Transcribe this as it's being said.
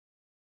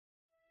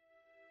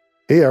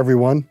Hey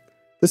everyone,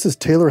 this is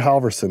Taylor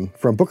Halverson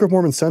from Book of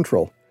Mormon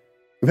Central.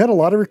 We've had a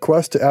lot of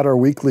requests to add our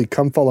weekly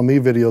Come Follow Me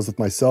videos with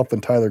myself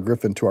and Tyler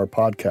Griffin to our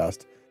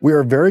podcast. We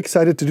are very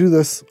excited to do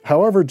this.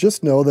 However,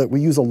 just know that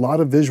we use a lot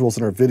of visuals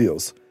in our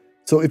videos.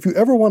 So if you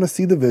ever want to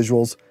see the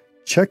visuals,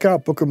 check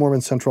out Book of Mormon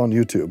Central on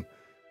YouTube.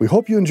 We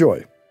hope you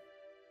enjoy.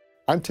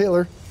 I'm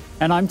Taylor.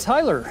 And I'm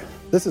Tyler.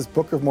 This is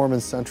Book of Mormon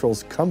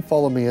Central's Come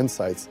Follow Me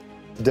Insights.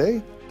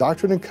 Today,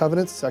 Doctrine and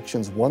Covenants,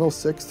 sections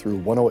 106 through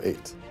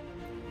 108.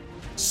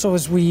 So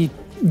as we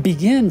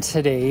begin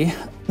today,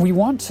 we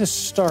want to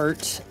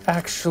start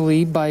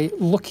actually by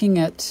looking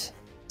at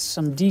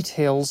some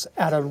details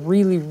at a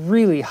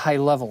really high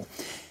level.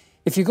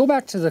 If you go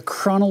back to the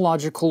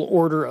chronological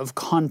order of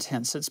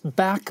contents, it's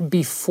back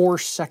before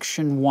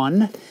section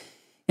 1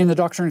 in the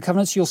Doctrine and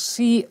Covenants, you'll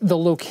see the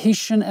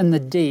location and the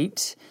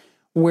date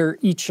where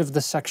each of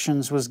the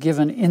sections was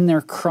given in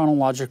their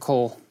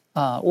chronological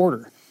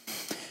order.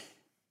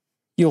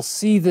 You'll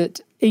see that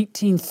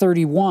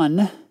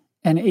 1831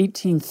 and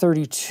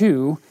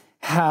 1832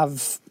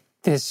 have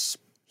this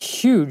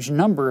huge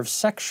number of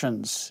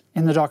sections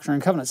in the Doctrine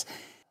and Covenants.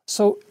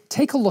 So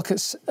take a look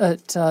at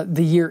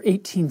the year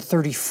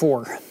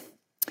 1834.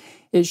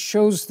 It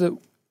shows that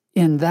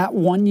in that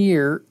 1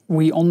 year,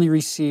 we only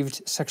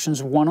received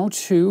sections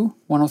 102,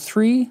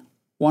 103,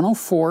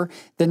 104.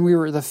 Then we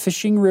were at the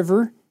Fishing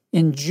River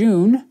in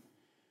June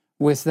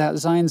with that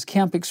Zion's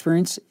Camp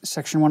experience,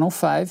 section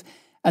 105.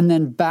 And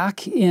then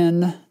back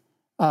in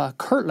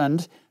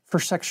Kirtland for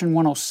section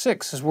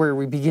 106 is where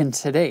we begin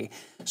today.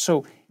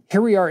 So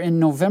here we are in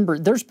November.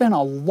 There's been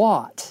a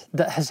lot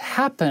that has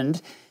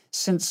happened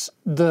since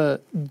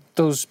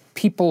those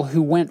people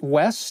who went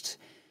west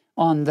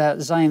on that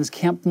Zion's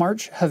Camp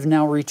march have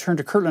now returned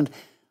to Kirtland.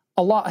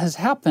 A lot has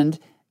happened,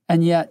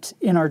 and yet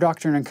in our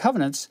Doctrine and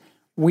Covenants,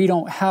 we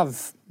don't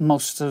have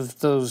most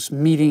of those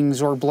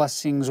meetings or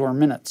blessings or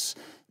minutes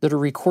that are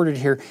recorded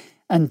here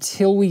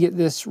until we get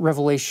this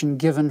revelation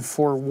given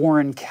for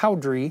Warren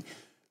Cowdery,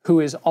 who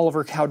is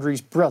Oliver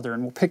Cowdery's brother,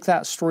 and we'll pick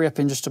that story up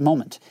in just a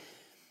moment.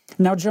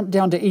 Now jump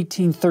down to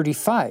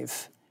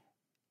 1835.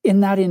 In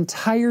that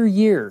entire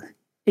year,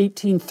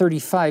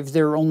 1835,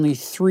 there are only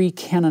 3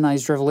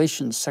 canonized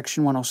revelations,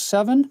 section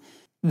 107,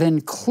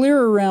 then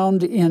clear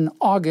around in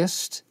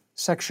August,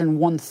 section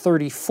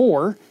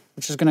 134,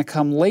 which is going to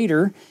come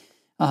later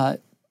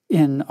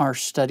in our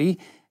study,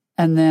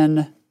 and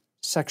then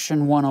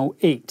section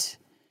 108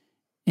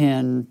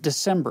 in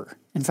December.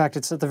 In fact,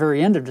 it's at the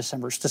very end of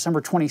December. It's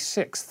December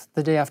 26th,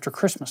 the day after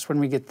Christmas. When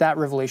we get that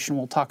revelation,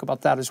 we'll talk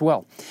about that as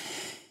well.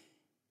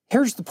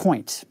 Here's the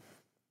point.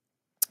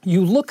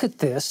 You look at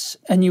this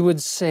and you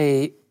would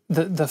say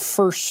the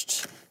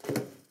first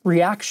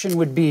reaction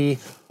would be,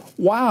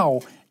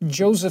 wow,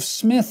 Joseph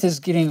Smith is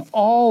getting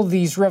all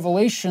these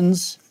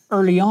revelations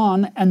early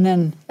on, and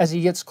then as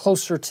he gets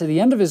closer to the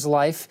end of his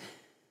life,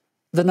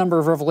 the number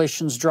of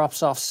revelations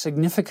drops off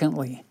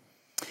significantly.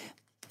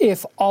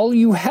 If all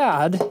you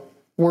had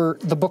were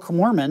the Book of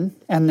Mormon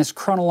and this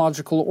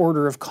chronological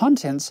order of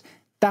contents,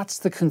 that's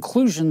the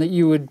conclusion that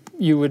you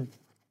would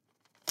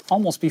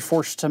almost be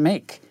forced to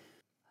make.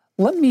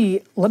 Let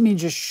me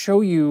just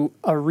show you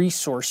a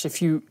resource.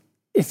 If you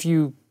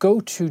go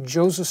to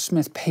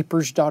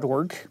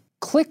josephsmithpapers.org,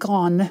 click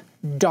on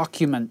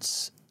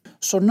Documents.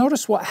 So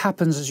notice what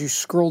happens as you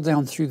scroll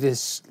down through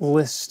this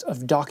list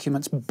of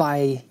documents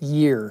by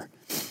year.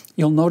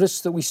 You'll notice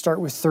that we start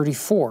with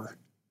 34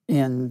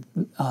 in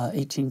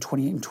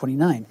 1828 and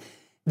 29.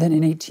 Then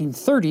in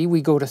 1830,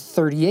 we go to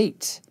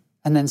 38,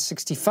 and then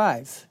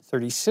 65,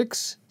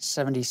 36,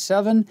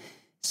 77,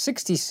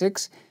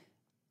 66,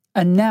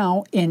 and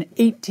now in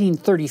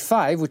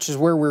 1835, which is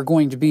where we're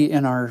going to be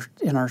in our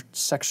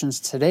sections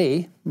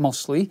today,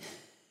 mostly,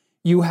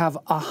 you have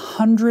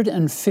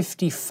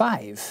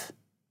 155.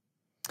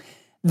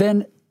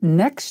 Then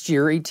next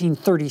year,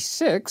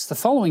 1836, the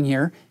following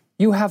year,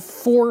 you have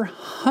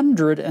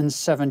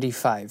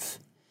 475.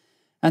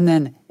 And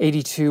then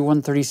 82,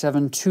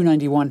 137,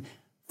 291,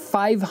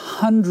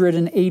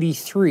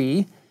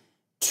 583,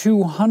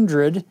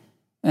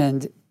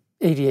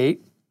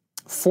 288,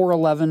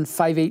 411,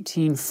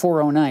 518,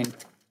 409.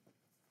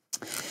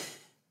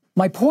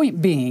 My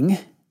point being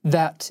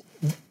that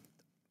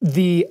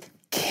the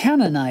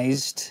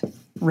canonized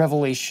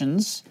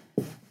revelations,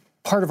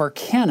 part of our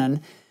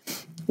canon,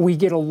 we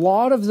get a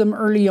lot of them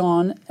early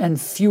on and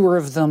fewer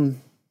of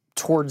them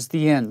towards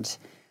the end.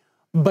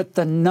 But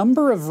the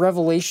number of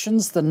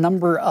revelations, the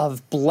number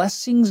of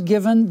blessings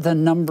given, the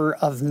number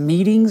of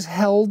meetings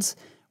held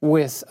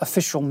with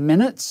official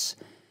minutes,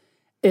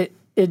 it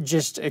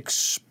just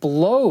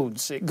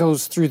explodes. It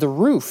goes through the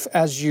roof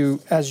as you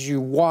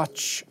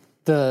watch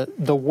the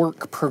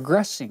work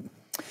progressing.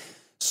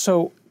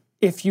 So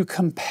if you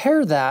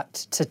compare that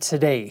to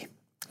today,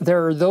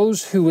 there are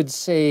those who would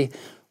say,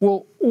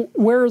 well,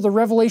 where are the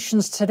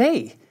revelations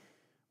today?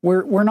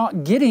 We're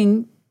not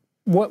getting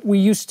what we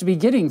used to be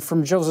getting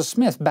from Joseph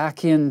Smith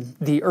back in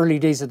the early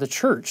days of the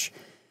church.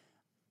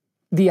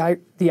 The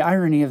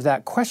irony of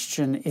that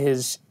question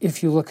is,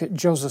 if you look at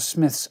Joseph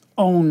Smith's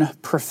own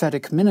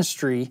prophetic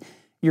ministry,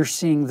 you're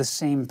seeing the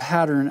same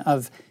pattern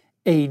of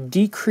a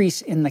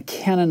decrease in the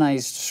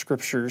canonized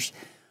scriptures,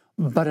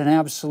 but an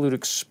absolute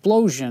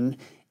explosion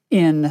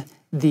in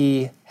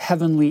the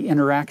heavenly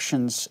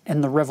interactions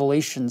and the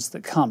revelations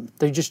that come.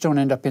 They just don't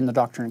end up in the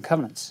Doctrine and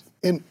Covenants.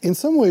 And in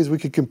some ways, we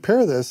could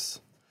compare this.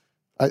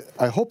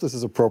 I hope this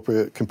is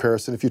appropriate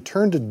comparison. If you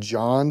turn to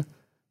John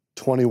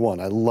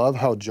 21, I love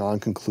how John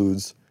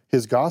concludes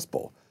his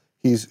gospel.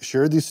 He's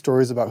shared these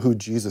stories about who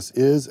Jesus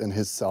is and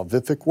his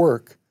salvific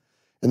work.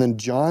 And then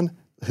John,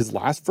 his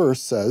last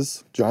verse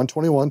says, John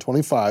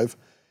 21:25,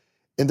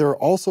 and there are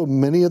also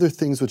many other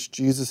things which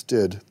Jesus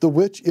did, the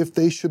which, if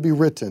they should be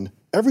written,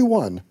 every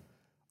one,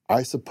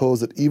 I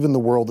suppose that even the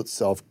world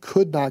itself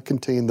could not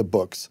contain the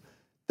books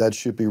that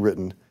should be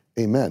written.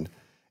 Amen.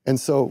 And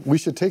so we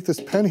should take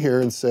this pen here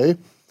and say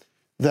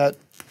that,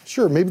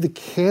 sure, maybe the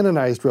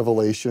canonized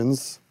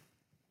revelations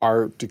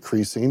are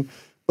decreasing,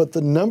 but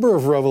the number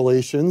of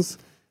revelations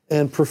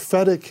and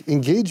prophetic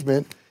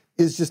engagement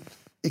is just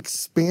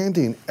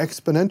expanding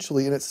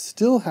exponentially, and it's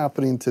still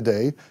happening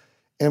today.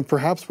 And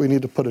perhaps we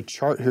need to put a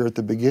chart here at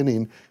the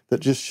beginning that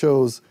just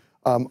shows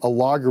a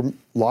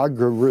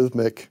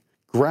logarithmic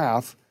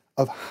graph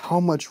of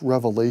how much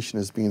revelation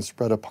is being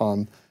spread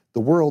upon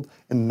the world,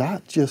 and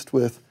not just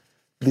with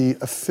the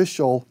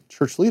official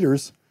church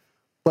leaders,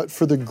 but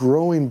for the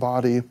growing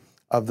body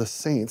of the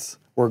saints,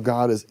 where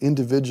God is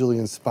individually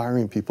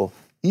inspiring people.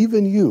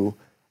 Even you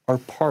are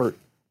part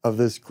of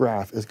this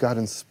graph as God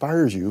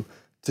inspires you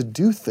to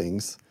do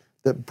things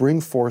that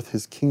bring forth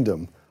his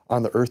kingdom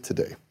on the earth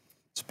today.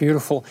 It's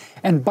beautiful.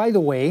 And by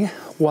the way,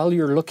 while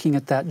you're looking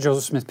at that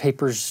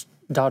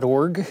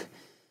josephsmithpapers.org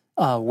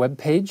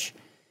webpage,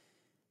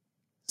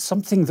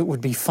 something that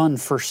would be fun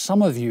for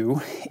some of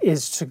you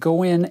is to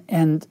go in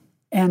and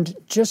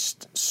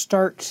just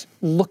start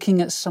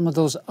looking at some of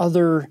those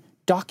other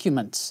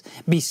documents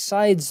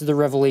besides the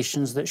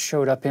revelations that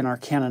showed up in our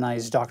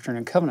canonized Doctrine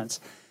and Covenants.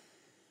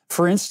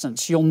 For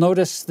instance, you'll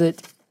notice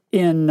that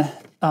in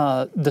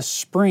the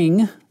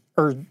spring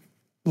or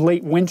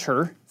late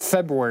winter,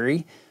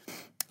 February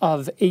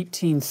of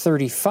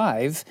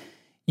 1835,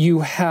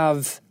 you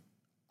have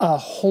a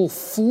whole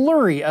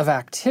flurry of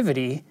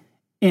activity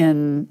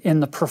in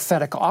the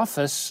prophetic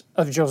office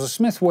of Joseph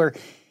Smith, where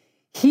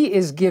he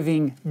is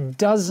giving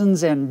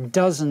dozens and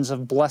dozens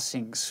of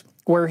blessings,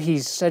 where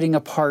he's setting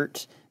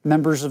apart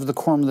members of the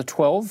Quorum of the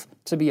 12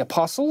 to be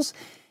apostles,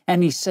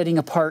 and he's setting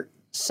apart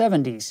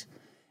 70s.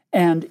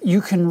 And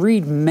you can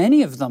read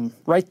many of them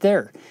right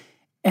there.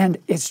 And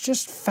it's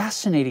just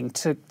fascinating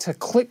to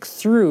click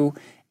through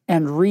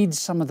and read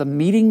some of the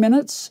meeting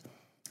minutes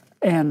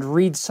and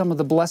read some of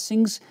the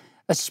blessings,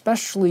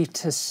 especially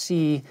to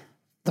see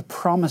the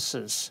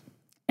promises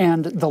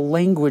and the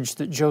language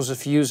that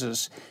Joseph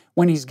uses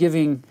when he's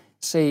giving,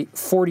 say,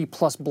 40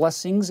 plus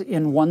blessings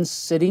in one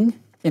sitting,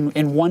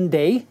 in one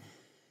day.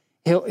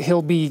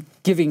 He'll be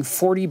giving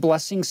 40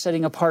 blessings,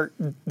 setting apart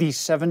these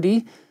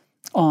 70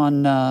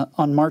 on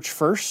March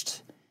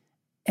 1st.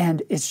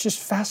 And it's just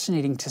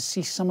fascinating to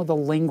see some of the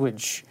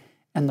language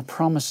and the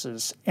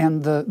promises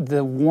and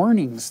the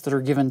warnings that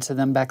are given to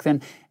them back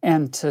then,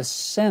 and to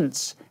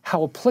sense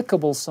how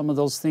applicable some of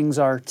those things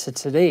are to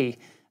today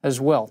as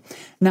well.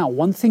 Now,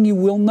 one thing you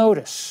will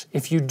notice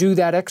if you do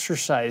that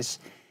exercise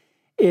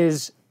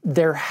is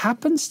there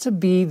happens to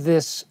be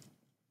this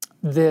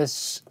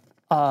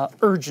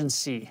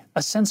urgency,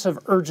 a sense of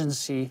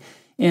urgency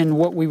in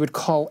what we would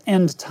call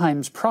end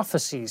times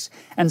prophecies.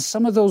 And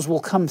some of those will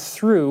come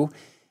through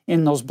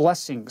in those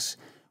blessings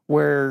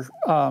where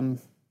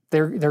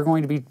they're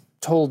going to be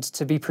told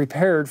to be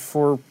prepared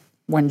for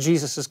when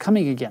Jesus is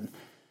coming again,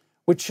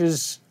 which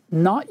is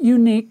not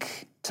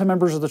unique to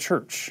members of the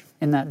church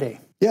in that day.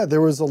 Yeah,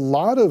 there was a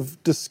lot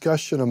of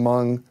discussion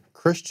among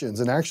Christians,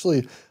 and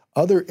actually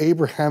other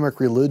Abrahamic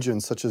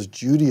religions such as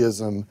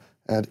Judaism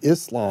and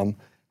Islam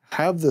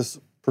have this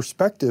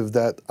perspective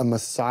that a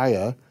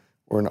Messiah,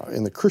 or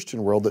in the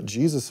Christian world, that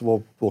Jesus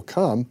will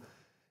come.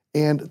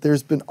 And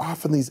there's been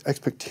often these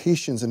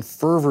expectations and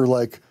fervor,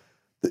 like,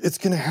 it's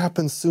going to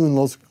happen soon,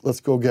 let's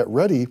go get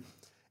ready.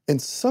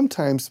 And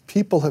sometimes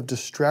people have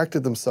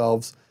distracted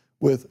themselves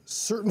with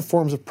certain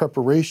forms of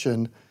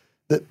preparation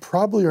that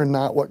probably are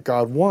not what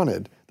God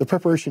wanted. The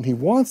preparation he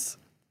wants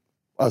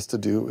us to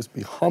do is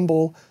be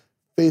humble,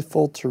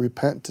 faithful, to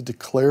repent, to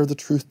declare the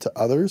truth to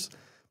others,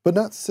 but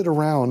not sit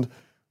around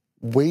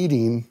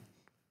waiting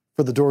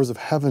for the doors of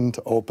heaven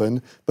to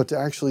open, but to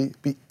actually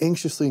be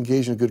anxiously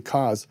engaged in a good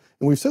cause.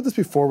 And we've said this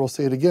before, we'll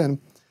say it again,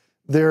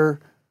 the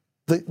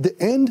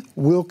end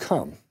will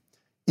come.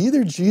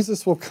 Either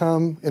Jesus will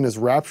come in his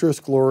rapturous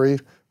glory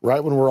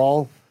right when we're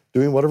all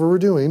doing whatever we're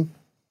doing,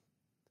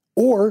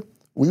 or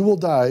we will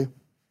die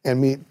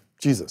and meet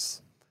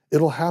Jesus.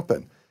 It'll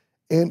happen.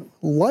 And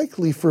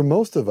likely for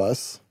most of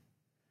us,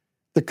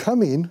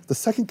 the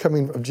second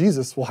coming of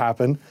Jesus will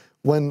happen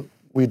when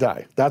we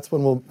die. That's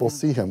when we'll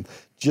see him,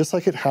 just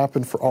like it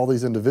happened for all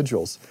these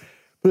individuals.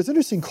 But it's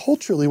interesting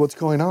culturally what's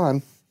going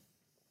on.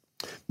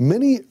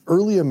 Many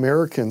early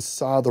Americans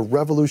saw the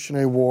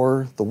Revolutionary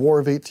War, the War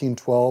of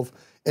 1812,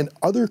 and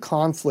other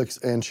conflicts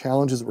and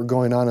challenges that were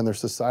going on in their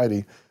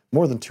society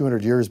more than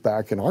 200 years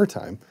back in our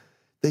time,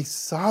 they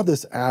saw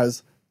this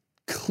as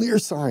clear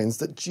signs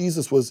that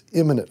Jesus was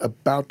imminent,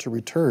 about to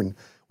return.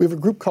 We have a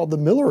group called the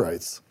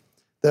Millerites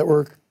that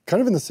were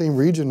kind of in the same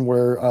region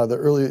where the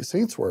early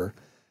saints were.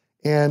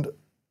 And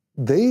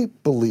they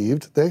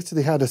believed, they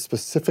actually had a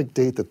specific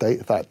date that they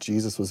thought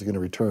Jesus was going to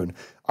return,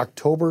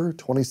 October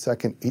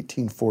 22nd,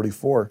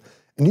 1844.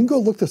 And you can go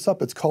look this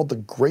up. It's called the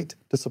Great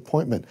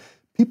Disappointment.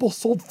 People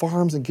sold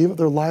farms and gave up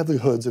their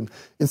livelihoods and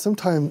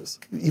sometimes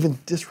even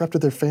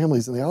disrupted their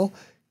families. And they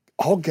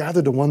all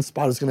gathered to one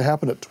spot. It's going to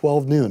happen at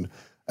 12 noon,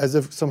 as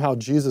if somehow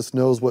Jesus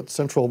knows what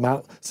Central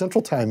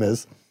Time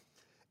is.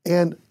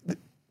 And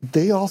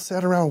they all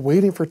sat around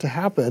waiting for it to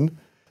happen.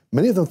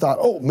 Many of them thought,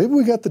 oh, maybe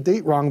we got the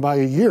date wrong by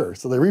a year.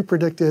 So they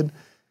repredicted,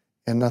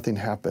 and nothing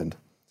happened.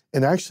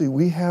 And actually,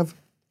 we have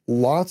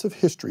lots of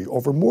history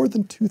over more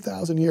than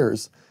 2,000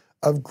 years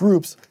of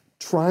groups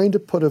trying to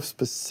put a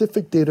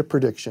specific date of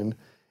prediction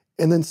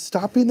and then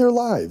stopping their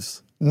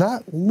lives,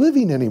 not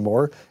living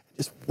anymore,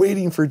 just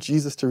waiting for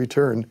Jesus to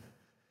return.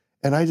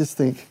 And I just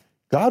think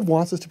God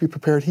wants us to be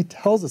prepared. He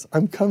tells us,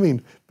 I'm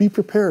coming, be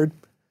prepared.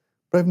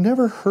 But I've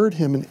never heard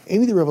him in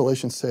any of the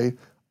Revelations say,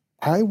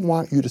 I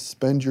want you to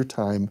spend your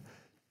time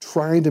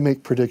trying to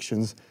make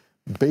predictions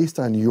based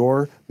on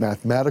your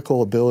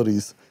mathematical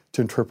abilities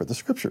to interpret the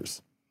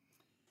scriptures.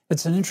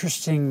 It's an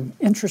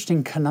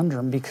interesting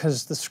conundrum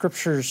because the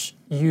scriptures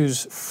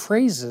use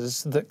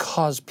phrases that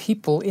cause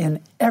people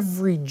in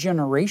every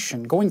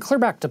generation, going clear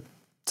back to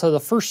the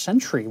first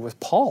century with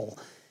Paul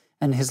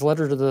and his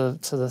letter to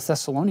the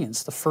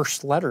Thessalonians, the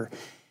first letter.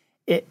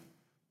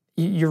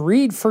 You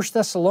read 1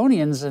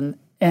 Thessalonians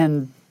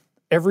and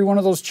every one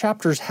of those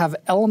chapters have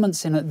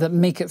elements in it that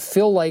make it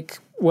feel like,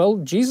 well,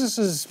 Jesus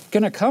is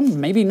going to come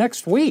maybe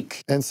next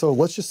week. And so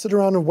let's just sit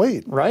around and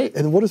wait. Right.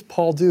 And what does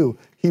Paul do?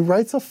 He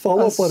writes a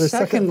follow-up letter.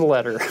 Second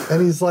letter.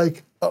 And he's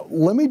like,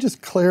 let me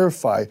just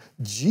clarify.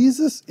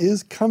 Jesus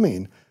is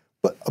coming,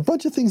 but a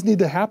bunch of things need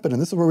to happen.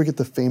 And this is where we get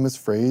the famous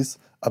phrase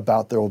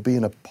about there will be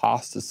an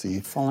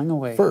apostasy. Falling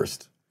away.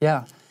 First.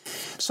 Yeah.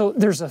 So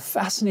there's a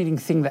fascinating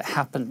thing that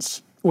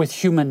happens with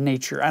human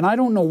nature. And I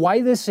don't know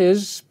why this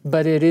is,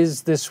 but it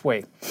is this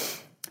way.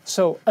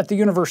 So at the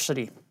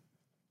university,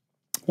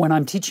 when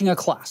I'm teaching a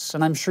class,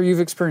 and I'm sure you've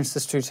experienced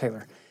this too,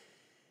 Taylor,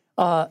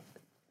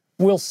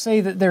 we'll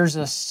say that there's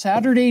a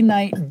Saturday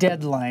night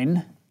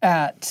deadline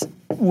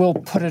we'll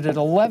put it at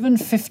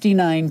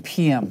 11:59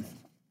 p.m.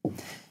 And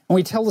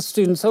we tell the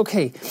students,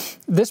 okay,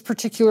 this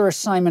particular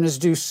assignment is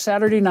due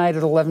Saturday night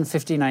at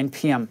 11:59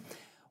 p.m.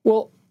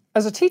 Well,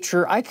 as a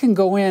teacher, I can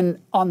go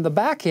in on the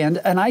back end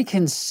and I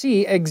can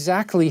see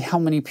exactly how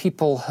many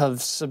people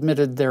have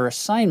submitted their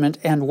assignment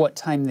and what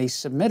time they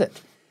submit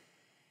it.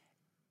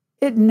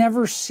 It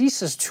never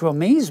ceases to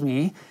amaze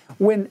me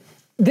when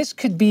this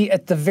could be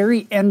at the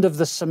very end of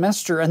the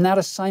semester and that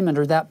assignment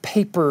or that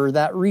paper, or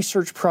that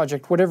research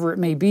project, whatever it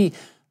may be,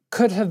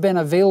 could have been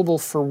available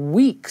for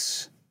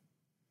weeks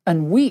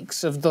and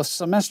weeks of the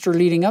semester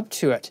leading up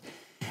to it.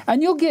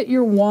 And you'll get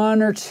your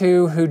one or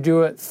two who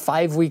do it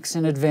 5 weeks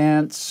in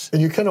advance.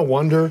 And you kind of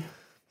wonder,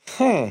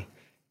 I've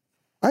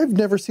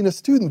never seen a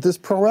student this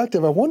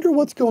proactive. I wonder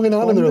what's going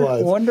on in their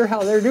lives. Wonder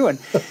how they're doing.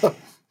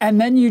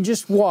 And then you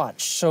just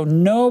watch. So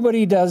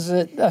nobody does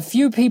it. A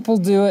few people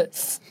do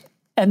it.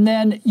 And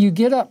then you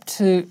get up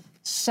to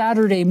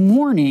Saturday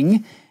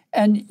morning,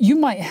 and you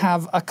might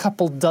have a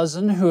couple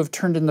dozen who have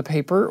turned in the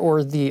paper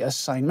or the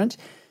assignment.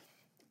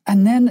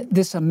 And then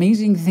this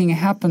amazing thing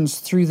happens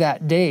through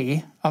that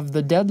day of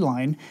the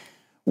deadline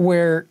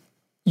where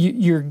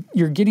you're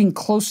getting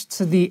close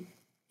to the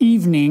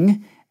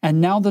evening, and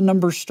now the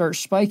numbers start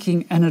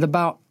spiking, and at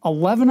about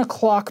 11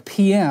 o'clock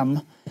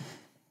p.m.,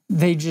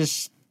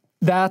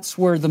 that's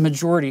where the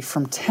majority,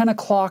 from 10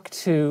 o'clock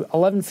to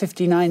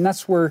 11:59,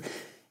 that's where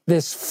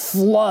this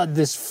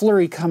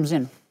flurry comes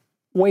in.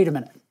 Wait a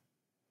minute.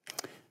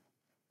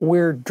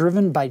 We're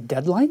driven by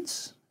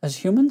deadlines as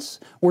humans.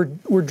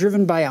 We're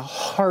driven by a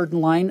hard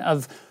line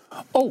of,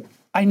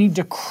 I need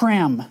to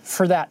cram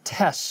for that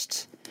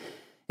test.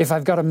 If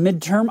I've got a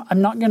midterm,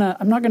 I'm not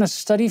gonna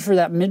study for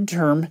that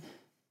midterm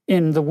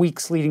in the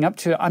weeks leading up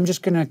to it. I'm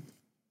just gonna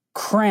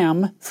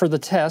cram for the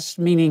test,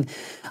 meaning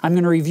I'm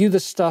gonna review the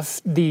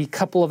stuff the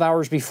couple of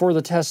hours before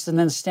the test and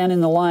then stand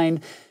in the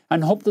line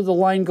and hope that the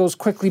line goes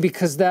quickly,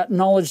 because that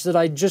knowledge that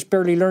I just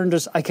barely learned,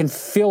 I can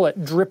feel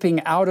it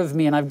dripping out of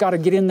me, and I've got to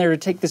get in there to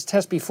take this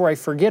test before I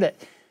forget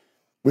it.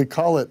 We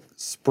call it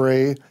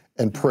spray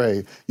and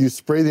pray. You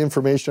spray the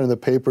information on the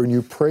paper and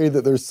you pray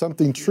that there's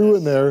something true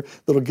in there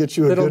that'll get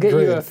you a good grade. That'll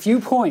get you a few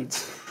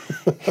points.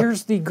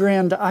 Here's the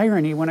grand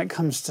irony when it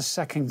comes to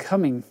second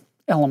coming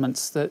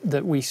elements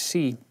that we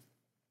see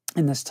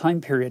in this time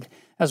period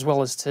as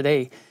well as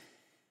today.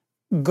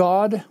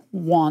 God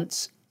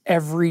wants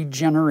every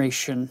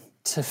generation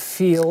to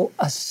feel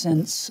a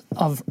sense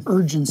of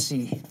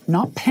urgency,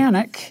 not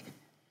panic,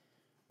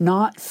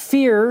 not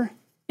fear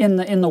in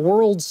the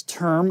world's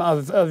term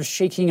of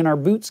shaking in our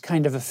boots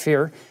kind of a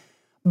fear,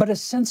 but a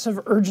sense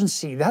of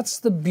urgency. That's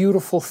the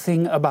beautiful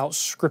thing about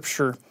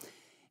Scripture,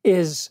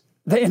 is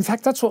that, in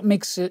fact, that's what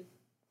makes it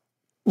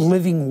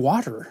living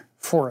water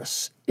for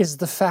us, is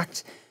the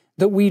fact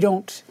that we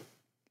don't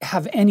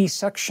have any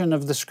section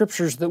of the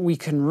scriptures that we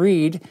can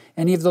read,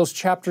 any of those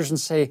chapters, and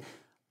say,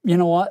 you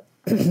know what,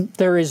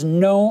 there is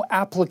no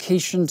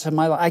application to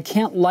my life. I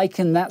can't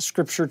liken that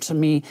scripture to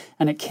me,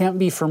 and it can't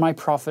be for my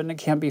profit, and it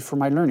can't be for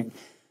my learning.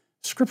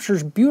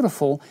 Scripture's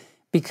beautiful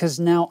because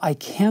now I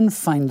can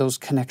find those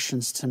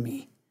connections to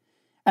me.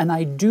 And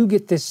I do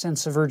get this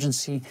sense of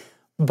urgency,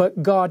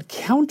 but God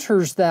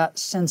counters that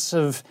sense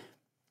of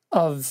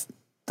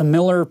the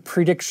Miller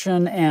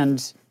prediction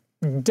and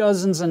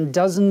dozens and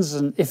dozens,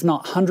 and if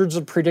not hundreds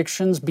of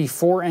predictions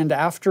before and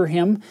after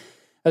him,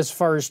 as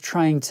far as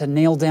trying to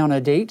nail down a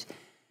date,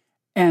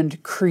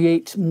 and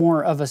create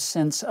more of a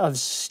sense of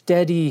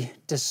steady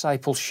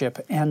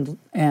discipleship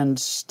and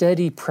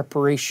steady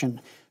preparation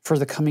for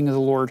the coming of the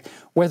Lord,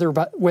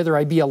 whether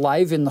I be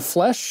alive in the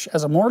flesh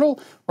as a mortal,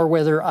 or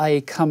whether I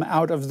come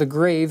out of the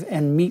grave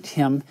and meet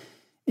him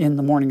in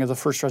the morning of the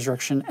first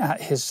resurrection at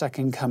his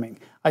second coming.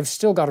 I've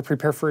still got to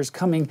prepare for his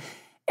coming,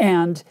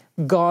 and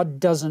God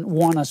doesn't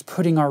want us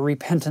putting our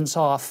repentance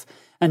off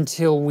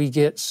until we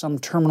get some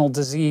terminal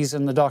disease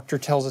and the doctor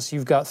tells us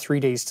you've got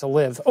 3 days to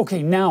live.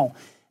 Okay, now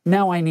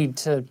I need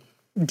to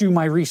do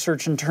my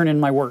research and turn in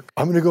my work.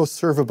 I'm going to go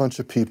serve a bunch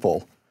of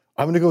people.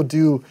 I'm going to go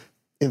do,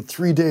 in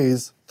 3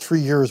 days, 3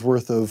 years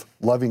worth of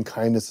loving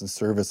kindness and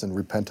service and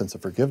repentance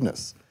and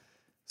forgiveness.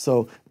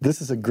 So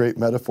this is a great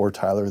metaphor,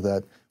 Tyler,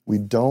 that we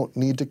don't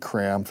need to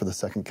cram for the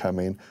second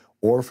coming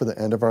or for the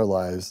end of our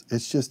lives.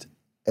 It's just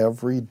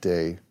every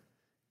day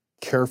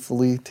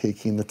carefully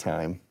taking the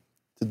time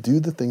to do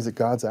the things that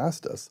God's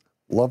asked us.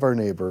 Love our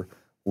neighbor,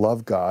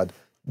 love God,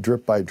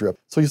 drip by drip.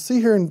 So you see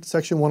here in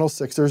section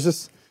 106, there's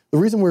this, the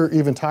reason we're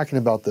even talking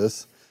about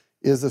this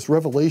is this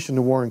revelation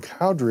to Warren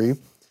Cowdery.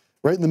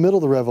 Right in the middle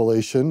of the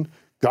revelation,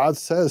 God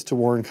says to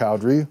Warren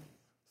Cowdery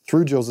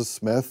through Joseph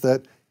Smith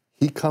that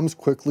he comes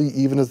quickly,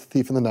 even as a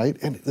thief in the night,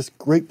 and this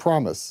great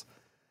promise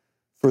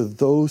for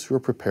those who are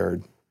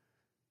prepared,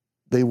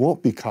 they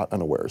won't be caught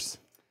unawares.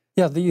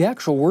 Yeah, the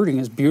actual wording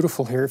is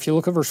beautiful here. If you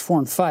look at verse 4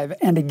 and 5,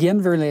 and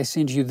again, verily I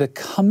say unto you, the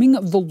coming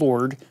of the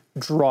Lord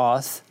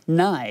draweth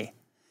nigh.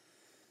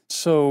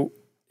 So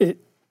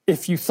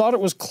if you thought it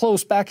was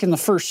close back in the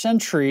first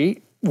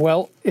century,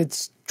 well,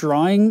 it's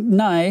drawing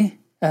nigh,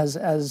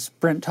 as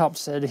Brent Top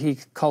said, he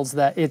calls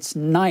that, it's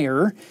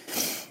nigher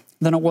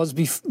than it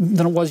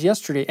was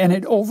yesterday. And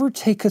it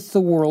overtaketh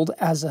the world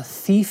as a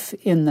thief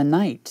in the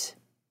night.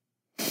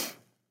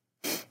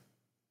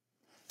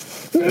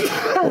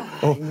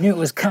 I knew it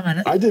was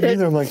coming. I didn't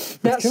either. I'm like,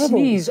 that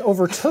sneeze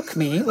overtook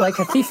me like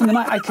a thief in the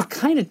night. I could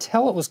kind of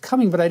tell it was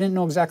coming, but I didn't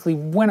know exactly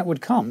when it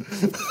would come.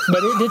 But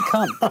it did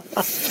come.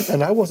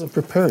 And I wasn't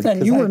prepared.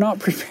 And you were not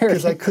prepared.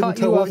 Because I couldn't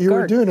tell what you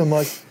were doing. I'm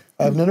like,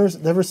 I've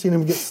never seen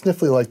him get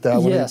sniffly like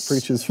that when he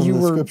preaches from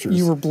the scriptures.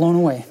 You were blown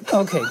away.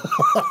 Okay,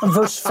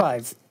 verse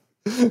 5.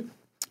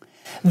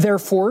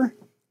 Therefore,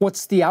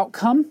 what's the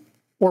outcome?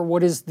 Or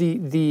what is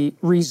the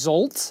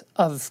result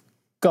of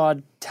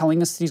God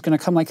telling us that he's going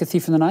to come like a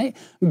thief in the night?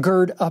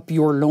 Gird up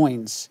your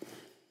loins,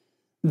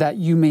 that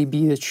you may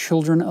be the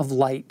children of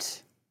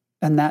light,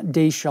 and that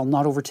day shall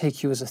not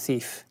overtake you as a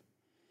thief.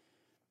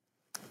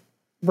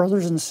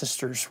 Brothers and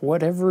sisters,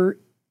 whatever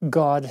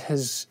God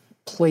has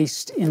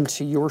placed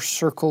into your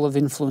circle of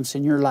influence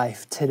in your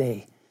life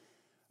today,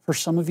 for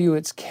some of you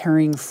it's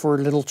caring for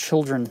little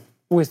children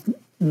with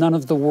none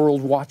of the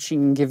world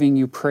watching and giving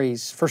you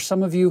praise. For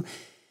some of you,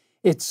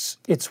 it's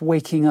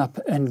waking up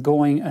and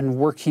going and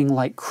working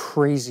like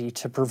crazy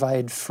to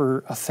provide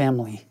for a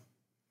family.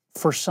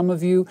 For some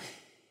of you,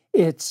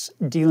 it's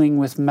dealing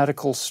with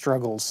medical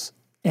struggles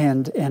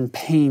and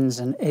pains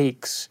and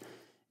aches.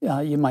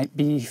 You might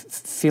be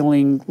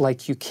feeling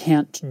like you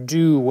can't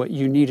do what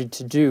you needed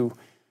to do,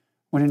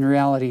 when in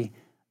reality,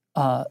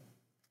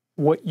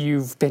 what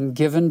you've been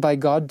given by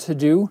God to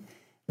do,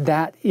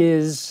 that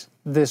is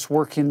this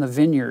work in the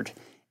vineyard.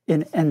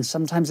 And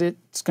sometimes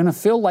it's going to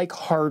feel like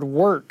hard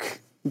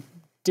work,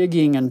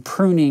 digging and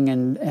pruning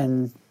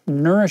and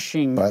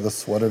nourishing. By the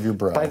sweat of your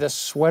brow. By the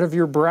sweat of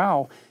your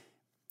brow.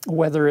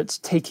 Whether it's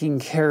taking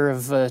care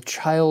of a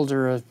child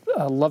or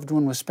a loved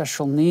one with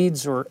special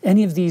needs or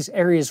any of these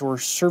areas or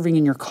serving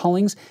in your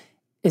callings,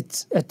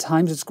 at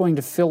times it's going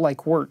to feel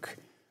like work.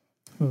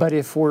 But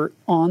if we're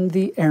on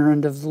the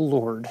errand of the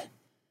Lord,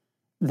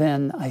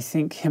 then I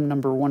think hymn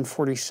number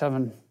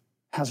 147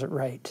 has it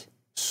right.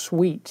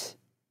 Sweet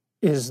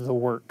is the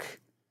work.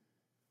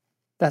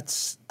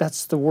 That's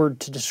the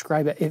word to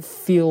describe it. It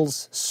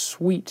feels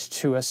sweet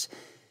to us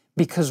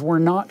because we're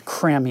not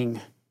cramming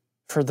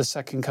for the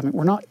second coming.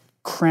 We're not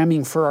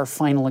cramming for our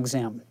final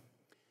exam.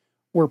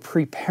 We're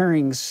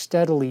preparing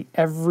steadily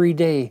every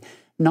day,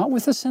 not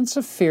with a sense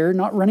of fear,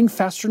 not running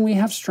faster than we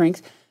have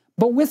strength,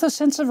 but with a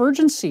sense of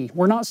urgency.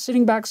 We're not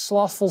sitting back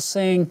slothful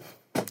saying,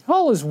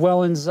 all is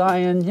well in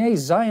Zion. Yea,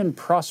 Zion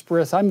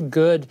prospereth. I'm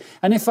good.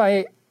 And if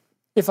I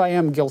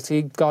am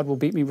guilty, God will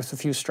beat me with a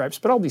few stripes,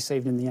 but I'll be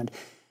saved in the end.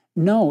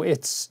 No,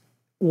 it's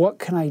what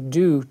can I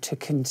do to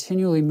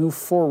continually move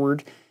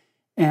forward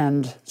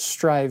and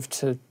strive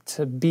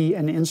to be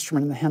an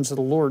instrument in the hands of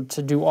the Lord,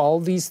 to do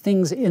all these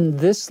things in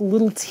this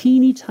little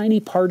teeny tiny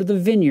part of the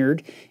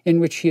vineyard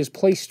in which He has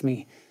placed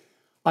me.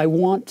 I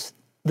want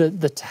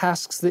the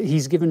tasks that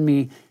He's given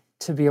me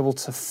to be able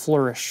to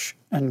flourish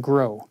and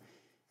grow.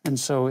 And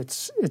so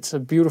it's a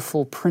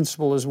beautiful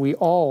principle as we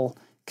all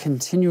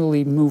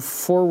continually move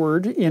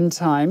forward in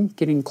time,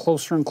 getting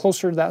closer and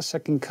closer to that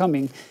second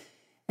coming,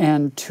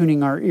 and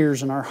tuning our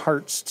ears and our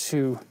hearts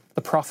to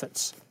the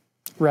prophets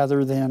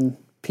rather than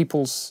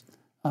people's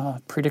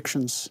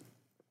predictions.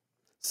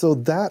 So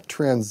that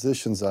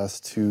transitions us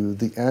to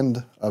the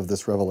end of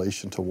this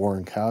revelation to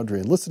Warren Cowdery.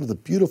 And listen to the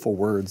beautiful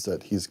words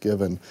that he's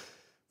given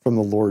from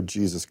the Lord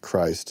Jesus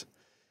Christ.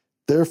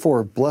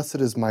 Therefore, blessed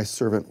is my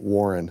servant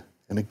Warren.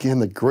 And again,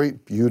 the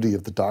great beauty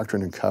of the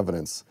Doctrine and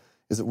Covenants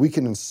is that we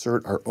can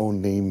insert our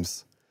own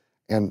names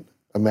and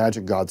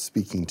imagine God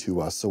speaking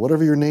to us. So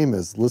whatever your name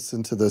is,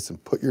 listen to this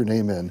and put your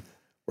name in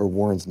where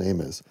Warren's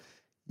name is.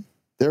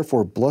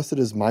 Therefore, blessed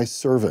is my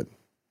servant,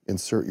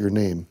 insert your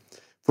name,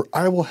 for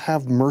I will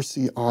have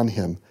mercy on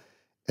him,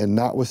 and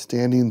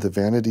notwithstanding the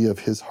vanity of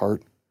his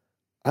heart,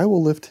 I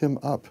will lift him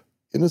up,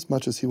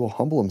 inasmuch as he will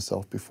humble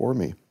himself before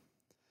me.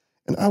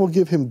 And I will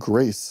give him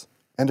grace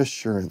and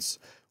assurance,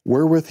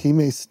 wherewith he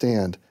may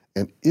stand,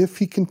 and if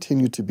he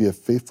continue to be a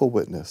faithful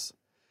witness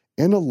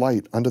and a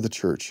light unto the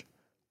church,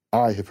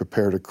 I have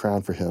prepared a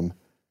crown for him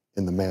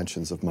in the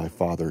mansions of my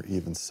Father,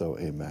 even so,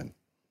 amen.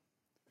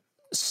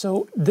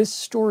 So this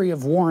story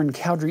of Warren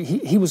Cowdery,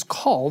 he was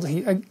called,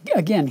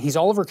 he's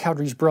Oliver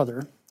Cowdery's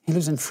brother. He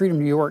lives in Freedom,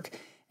 New York,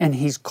 and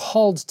he's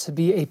called to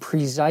be a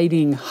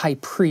presiding high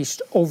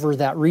priest over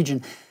that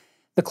region.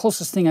 The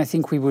closest thing I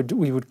think we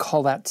would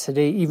call that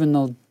today, even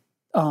though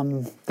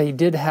they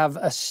did have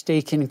a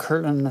stake in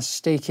Kirtland and a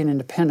stake in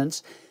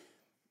independence,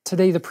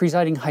 today the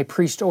presiding high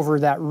priest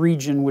over that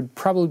region would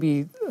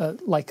probably be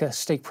like a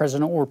stake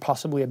president or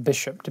possibly a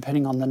bishop,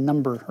 depending on the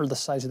number or the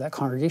size of that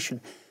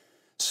congregation.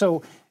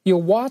 So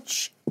you'll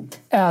watch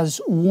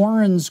as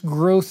Warren's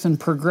growth and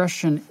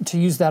progression, to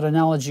use that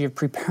analogy of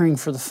preparing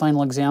for the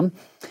final exam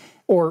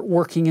or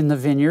working in the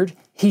vineyard,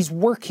 he's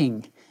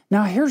working.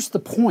 Now here's the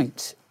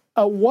point.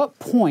 At what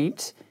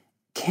point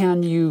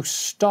can you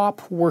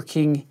stop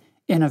working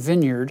in a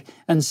vineyard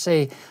and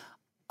say,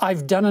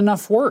 I've done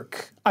enough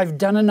work. I've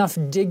done enough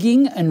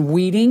digging and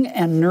weeding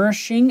and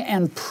nourishing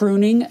and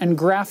pruning and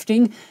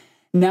grafting.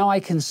 Now I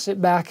can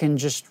sit back and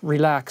just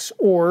relax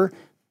or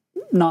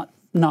not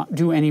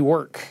do any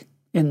work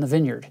in the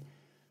vineyard.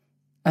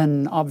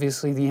 And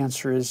obviously the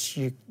answer is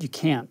you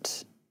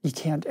can't. You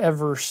can't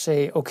ever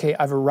say, okay,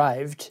 I've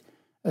arrived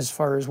as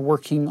far as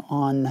working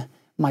on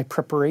my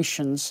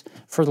preparations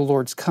for the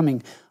Lord's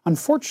coming.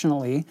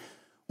 Unfortunately,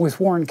 with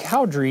Warren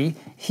Cowdery,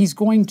 he's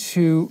going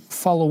to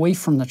fall away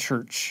from the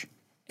church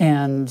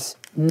and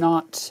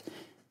not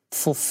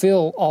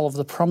fulfill all of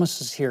the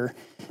promises here.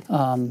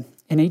 In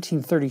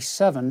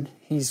 1837,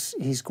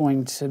 he's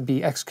going to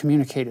be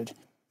excommunicated.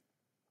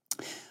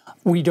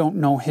 We don't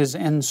know his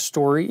end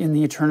story in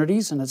the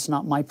eternities, and it's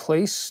not my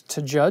place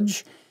to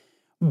judge,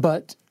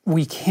 but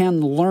we can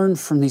learn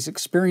from these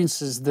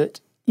experiences that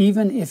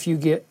even if you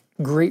get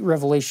great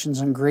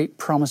revelations and great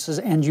promises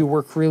and you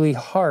work really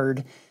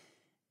hard,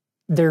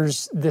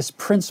 there's this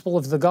principle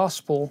of the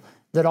gospel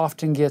that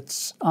often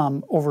gets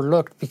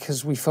overlooked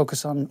because we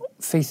focus on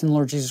faith in the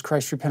Lord Jesus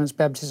Christ, repentance,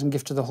 baptism,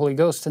 gift of the Holy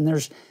Ghost. And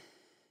there's,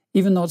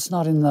 even though it's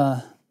not in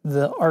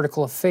the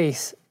article of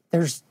faith,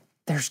 there's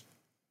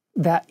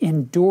that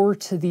endure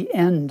to the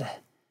end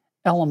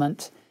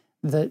element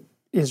that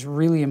is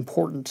really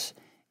important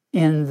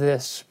in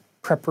this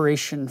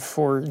preparation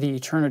for the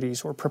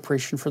eternities, or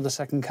preparation for the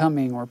second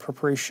coming, or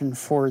preparation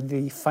for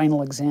the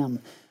final exam,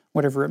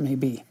 whatever it may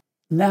be.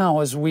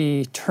 Now, as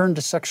we turn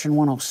to section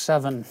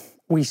 107,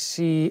 we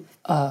see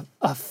a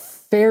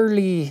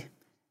fairly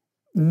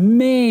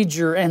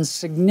major and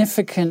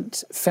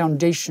significant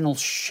foundational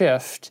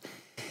shift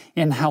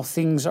in how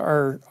things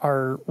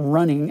are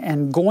running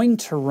and going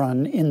to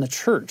run in the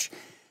church.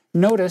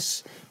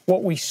 Notice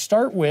what we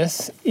start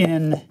with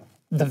in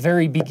the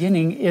very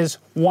beginning is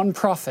one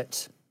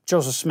prophet,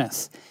 Joseph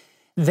Smith.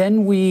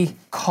 Then we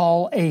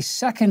call a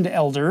second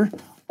elder,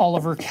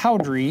 Oliver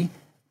Cowdery,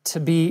 to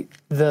be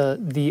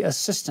the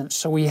assistant.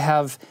 So we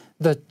have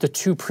the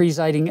two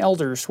presiding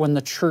elders when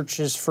the church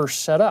is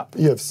first set up.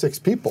 You have 6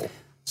 people.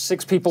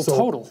 6 people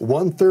total.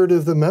 1/3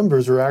 of the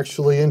members are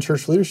actually in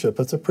church leadership.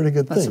 That's a pretty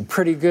good thing. That's a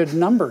pretty good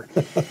number.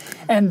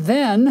 And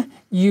then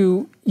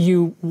you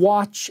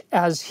watch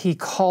as he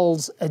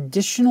calls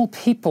additional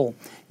people.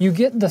 You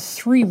get the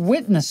 3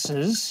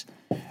 witnesses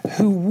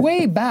who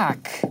way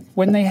back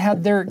when they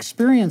had their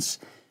experience,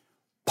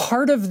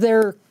 part of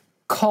their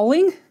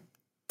calling,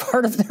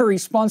 part of their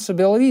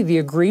responsibility, the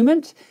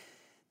agreement,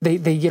 they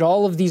get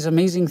all of these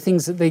amazing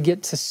things that they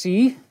get to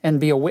see and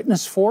be a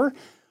witness for.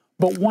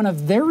 But one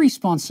of their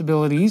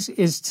responsibilities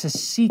is to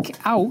seek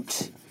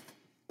out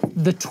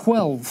the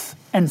 12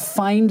 and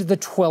find the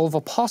 12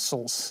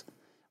 apostles.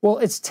 Well,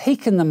 it's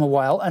taken them a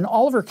while, and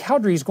Oliver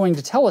Cowdery is going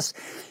to tell us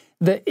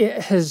that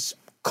it has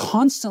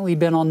constantly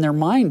been on their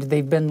mind.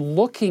 They've been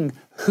looking,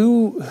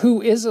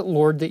 who is it,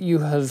 Lord, that you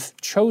have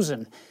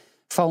chosen?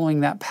 Following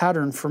that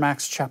pattern from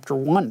Acts chapter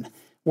 1,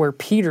 where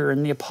Peter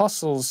and the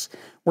apostles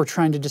were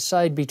trying to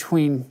decide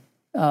between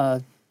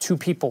two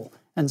people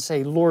and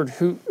say, Lord,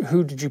 who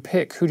did you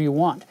pick? Who do you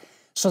want?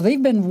 So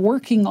they've been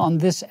working on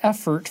this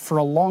effort for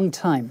a long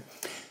time.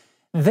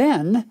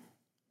 Then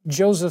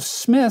Joseph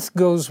Smith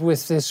goes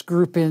with this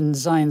group in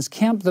Zion's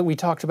camp that we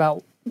talked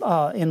about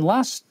in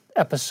last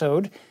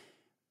episode,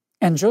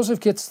 and Joseph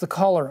gets the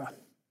cholera,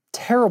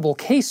 terrible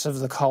case of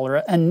the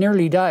cholera, and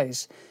nearly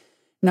dies.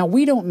 Now,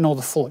 we don't know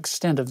the full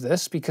extent of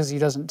this because he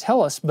doesn't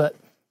tell us, but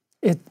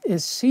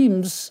it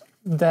seems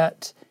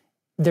that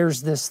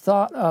there's this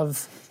thought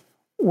of,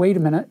 wait a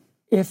minute,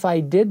 if I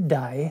did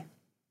die,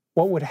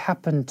 what would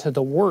happen to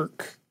the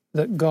work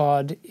that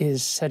God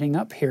is setting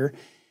up here?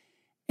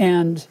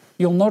 And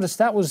you'll notice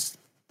that was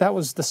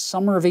the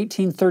summer of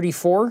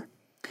 1834.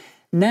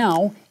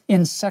 Now,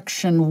 in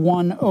section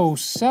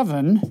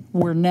 107,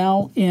 we're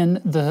now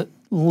in the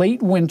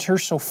late winter,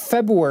 so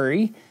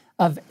February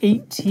of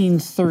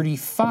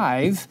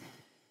 1835,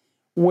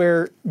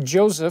 where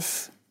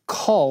Joseph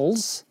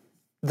calls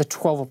the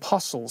 12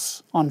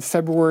 apostles on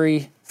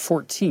February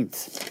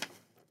 14th.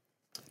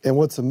 And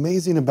what's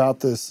amazing about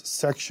this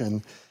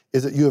section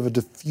is that you have a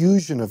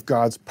diffusion of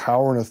God's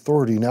power and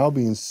authority now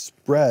being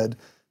spread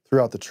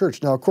throughout the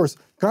church. Now, of course,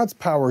 God's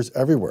power is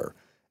everywhere,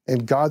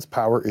 and God's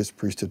power is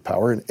priesthood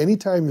power. And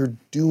anytime you're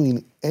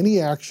doing any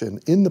action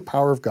in the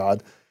power of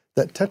God,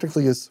 that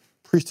technically is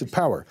priesthood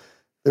power.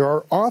 There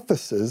are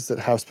offices that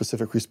have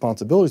specific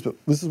responsibilities, but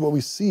this is what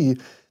we see,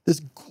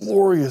 this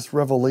glorious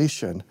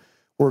revelation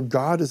where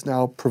God is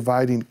now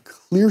providing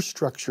clear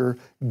structure,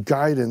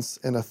 guidance,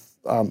 and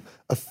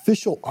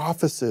official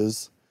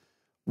offices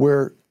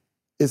where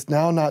it's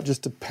now not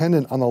just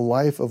dependent on the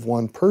life of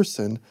one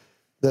person,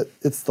 that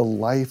it's the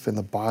life and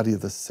the body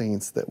of the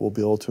saints that will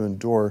be able to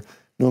endure.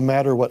 No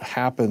matter what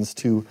happens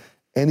to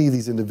any of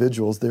these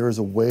individuals, there is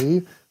a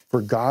way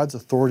for God's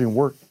authority and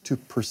work to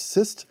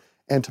persist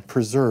and to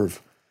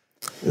preserve.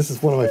 This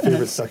is one of my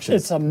favorite sections.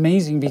 It's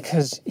amazing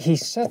because he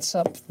sets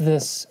up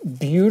this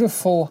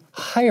beautiful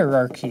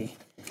hierarchy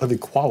of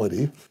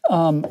equality.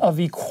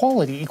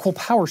 Equal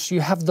power. So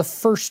you have the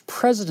first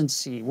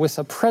presidency with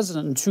a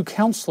president and two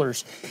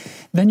counselors.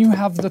 Then you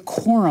have the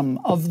quorum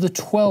of the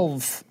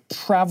 12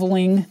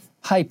 traveling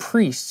high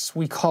priests.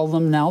 We call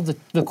them now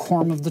the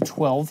quorum of the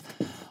 12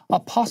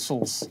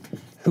 apostles,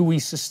 who we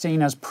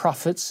sustain as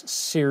prophets,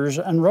 seers,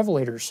 and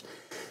revelators.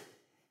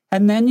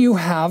 And then you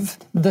have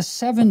the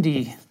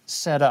 70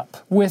 set up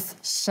with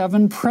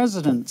 7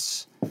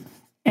 presidents.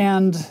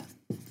 And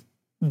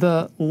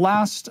the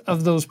last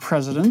of those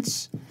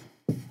presidents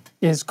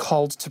is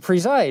called to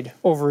preside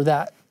over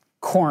that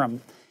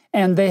quorum,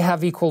 and they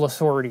have equal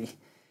authority.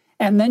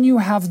 And then you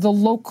have the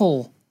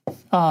local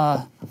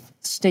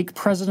stake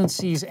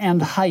presidencies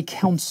and high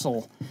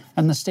council,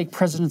 and the stake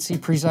presidency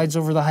presides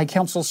over the high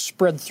council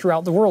spread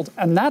throughout the world,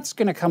 and that's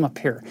going to come up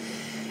here.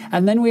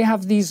 And then we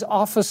have these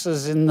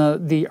offices in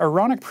the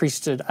Aaronic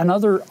priesthood and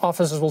other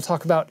offices we'll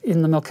talk about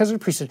in the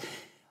Melchizedek priesthood.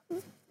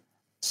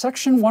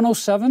 Section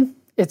 107,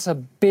 it's a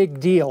big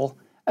deal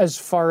as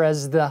far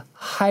as the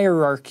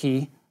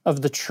hierarchy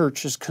of the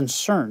church is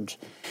concerned.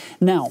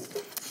 Now,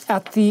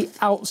 at the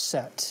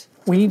outset,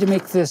 we need to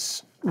make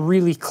this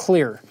really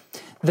clear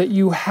that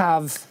you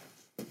have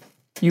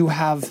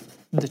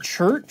the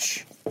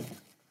church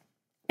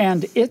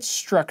and its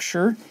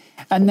structure,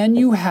 and then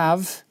you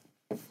have,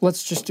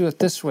 let's just do it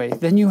this way,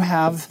 then you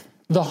have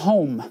the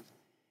home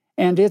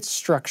and its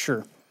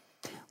structure.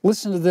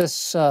 Listen to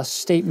this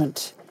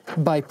statement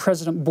by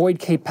President Boyd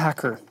K.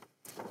 Packer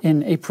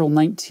in April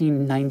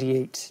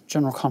 1998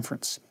 General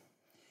Conference.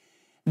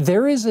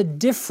 There is a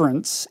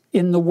difference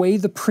in the way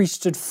the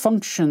priesthood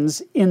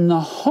functions in the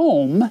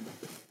home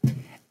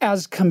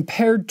as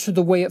compared to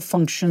the way it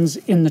functions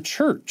in the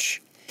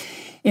church.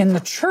 In the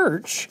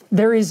church,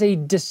 there is a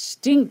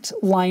distinct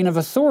line of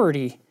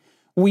authority.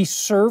 We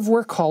serve,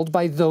 we're called,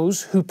 by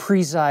those who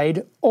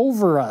preside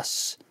over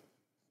us.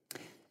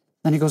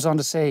 Then he goes on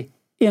to say,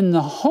 in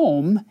the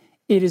home,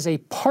 it is a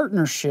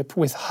partnership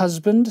with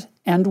husband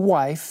and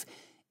wife,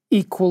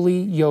 equally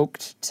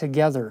yoked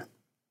together.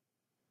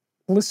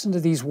 Listen to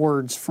these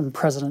words from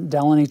President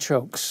Dallin H.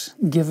 Oaks,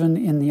 given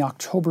in the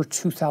October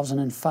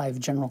 2005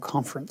 General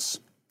Conference.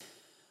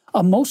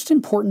 A most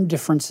important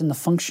difference in the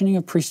functioning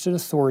of priesthood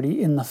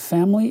authority in the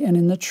family and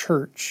in the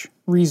church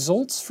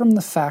results from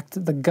the fact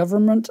that the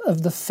government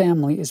of the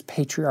family is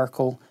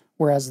patriarchal,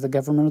 whereas the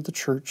government of the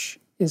church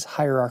is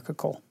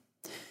hierarchical.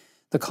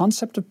 The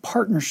concept of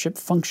partnership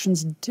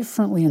functions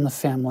differently in the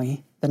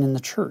family than in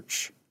the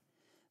church.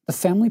 The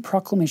family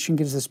proclamation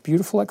gives this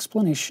beautiful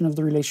explanation of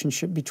the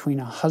relationship between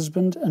a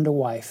husband and a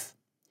wife.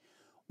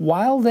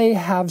 While they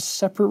have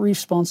separate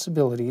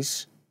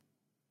responsibilities,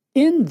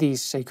 in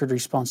these sacred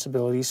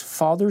responsibilities,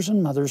 fathers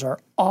and mothers are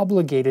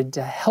obligated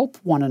to help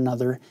one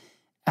another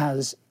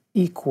as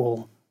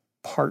equal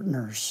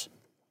partners,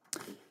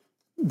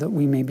 that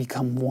we may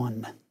become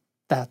one.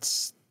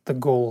 That's the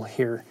goal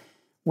here.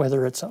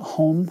 whether it's at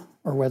home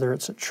or whether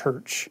it's at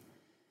church.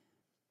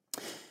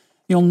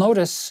 You'll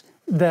notice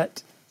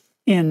that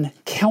in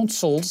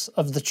councils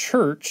of the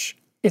church,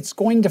 it's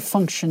going to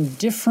function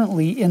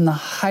differently in the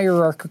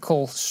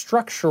hierarchical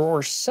structure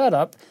or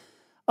setup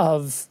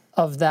of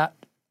that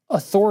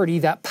authority,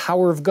 that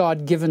power of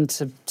God given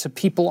to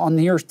people on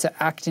the earth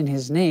to act in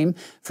His name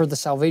for the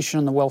salvation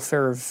and the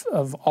welfare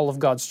of all of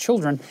God's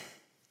children,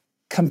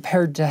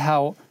 compared to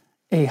how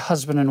a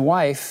husband and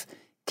wife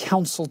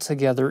counsel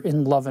together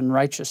in love and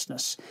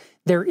righteousness.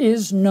 There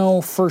is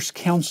no first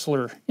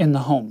counselor in the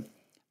home.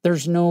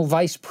 There's no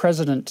vice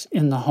president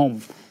in the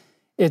home.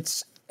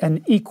 It's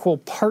an equal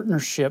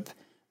partnership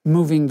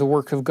moving the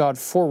work of God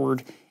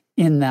forward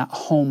in that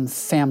home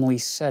family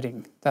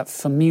setting, that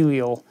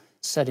familial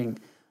setting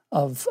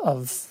of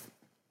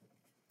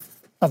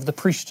the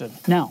priesthood.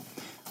 Now,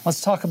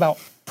 let's talk about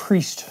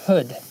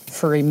priesthood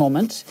for a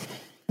moment.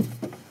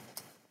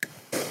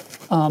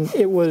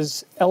 It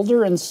was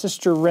Elder and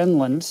Sister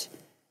Renlund.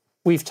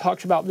 We've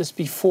talked about this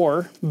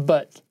before,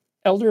 but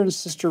Elder and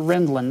Sister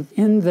Renlund,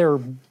 in their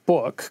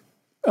book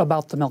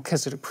about the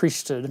Melchizedek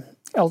priesthood,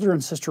 Elder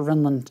and Sister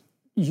Renlund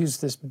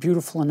used this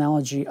beautiful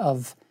analogy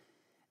of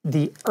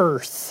the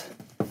earth.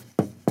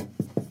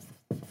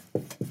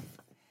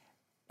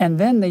 And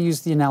then they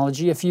use the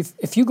analogy,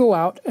 if you go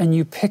out and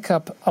you pick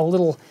up a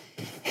little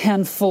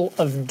handful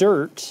of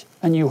dirt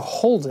and you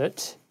hold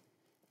it,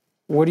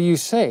 what do you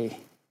say?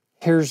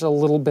 Here's a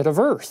little bit of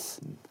earth.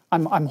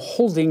 I'm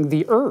holding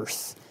the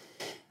earth.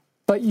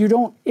 But you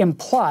don't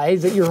imply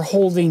that you're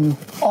holding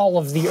all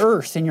of the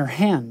earth in your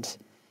hand.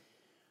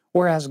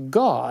 Whereas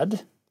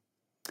God,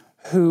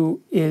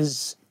 who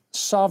is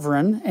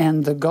sovereign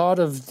and the God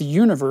of the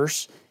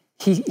universe,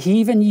 he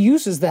even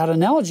uses that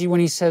analogy when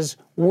he says,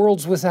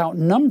 worlds without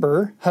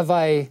number have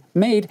I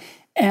made,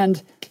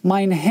 and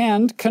mine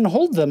hand can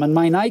hold them, and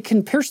mine eye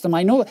can pierce them.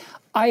 I know that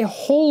I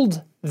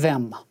hold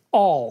them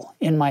all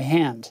in my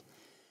hand.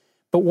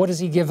 But what does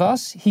he give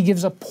us? He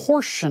gives a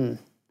portion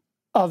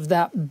of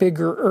that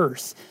bigger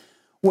earth.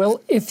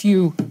 Well, if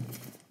you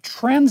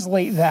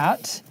translate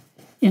that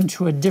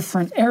into a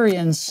different area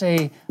and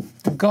say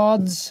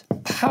God's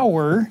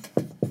power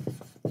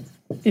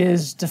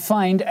is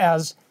defined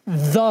as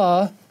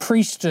the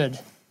priesthood,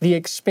 the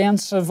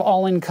expansive,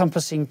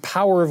 all-encompassing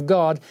power of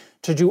God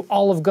to do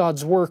all of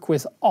God's work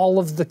with all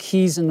of the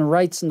keys and the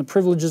rights and the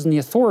privileges and the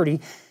authority,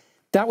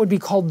 that would be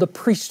called the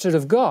priesthood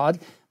of God.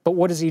 But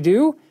what does he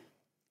do?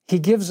 He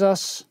gives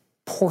us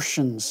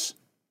portions.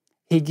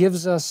 He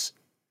gives us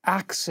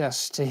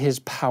access to his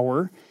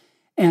power,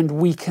 and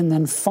we can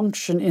then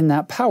function in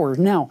that power.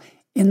 Now,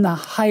 in the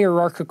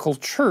hierarchical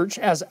church,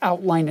 as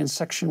outlined in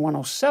section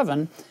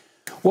 107,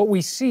 what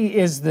we see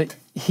is that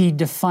he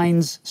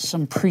defines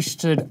some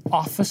priesthood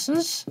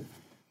offices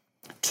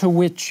to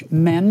which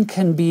men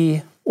can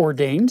be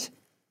ordained,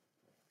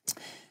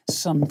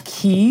 some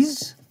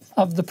keys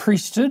of the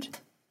priesthood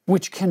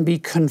which can be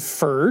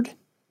conferred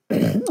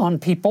on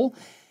people,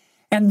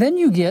 and then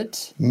you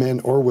get men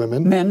or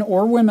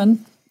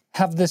women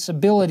have this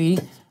ability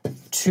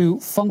to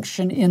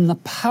function in the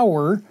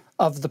power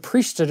of the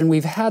priesthood. And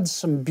we've had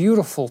some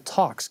beautiful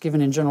talks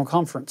given in General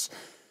Conference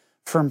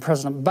from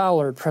President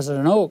Ballard,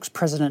 President Oaks,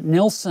 President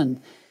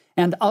Nilsson,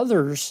 and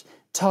others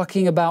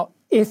talking about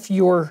if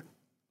you're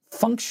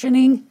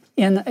functioning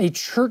in a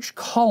church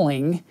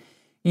calling,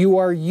 you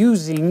are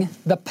using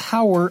the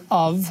power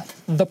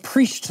of the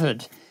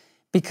priesthood,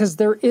 because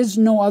there is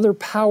no other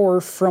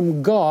power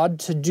from God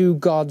to do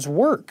God's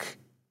work.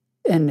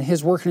 And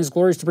his work and his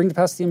glory is to bring to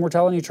pass the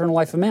immortality and eternal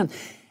life of man.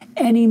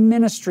 Any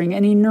ministering,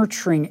 any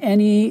nurturing,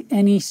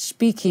 any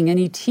speaking,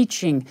 any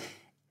teaching,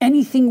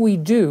 anything we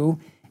do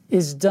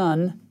is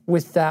done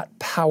with that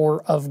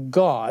power of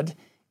God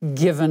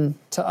given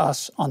to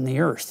us on the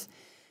earth.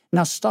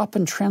 Now stop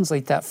and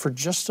translate that for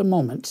just a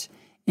moment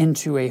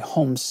into a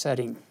home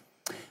setting.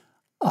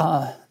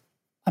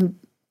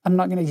 I'm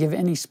not going to give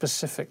any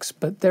specifics,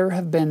 but there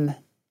have been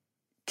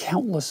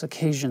countless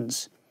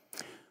occasions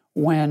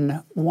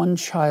when one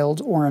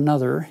child or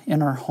another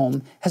in our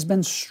home has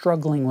been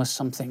struggling with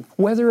something,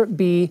 whether it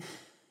be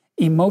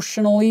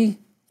emotionally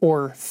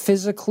or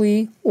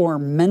physically or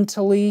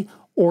mentally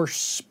or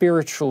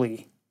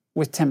spiritually,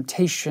 with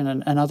temptation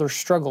and other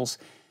struggles.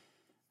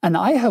 And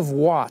I have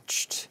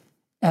watched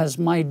as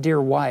my dear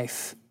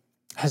wife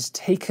has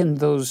taken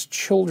those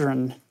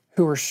children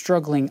who are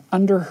struggling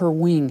under her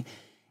wing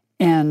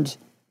and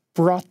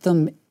brought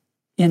them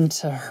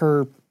into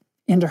her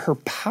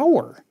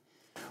power,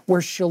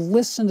 where she'll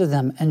listen to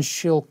them and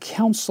she'll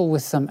counsel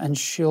with them and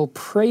she'll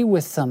pray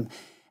with them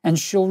and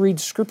she'll read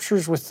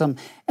scriptures with them.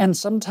 And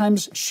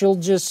sometimes she'll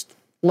just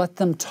let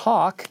them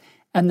talk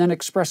and then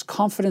express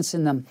confidence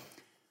in them.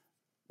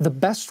 The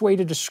best way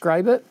to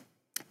describe it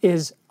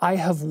is I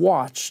have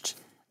watched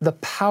the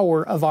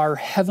power of our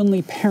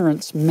heavenly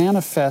parents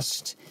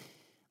manifest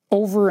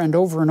over and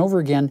over and over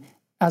again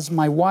as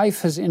my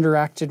wife has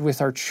interacted with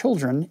our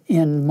children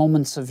in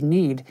moments of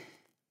need.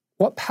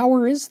 What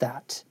power is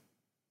that?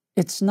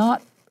 It's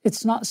not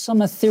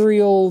some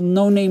ethereal,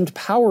 no-named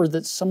power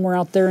that's somewhere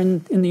out there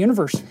in the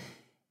universe.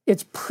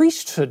 It's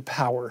priesthood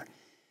power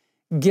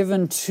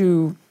given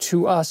to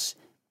us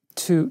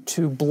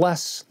to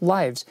bless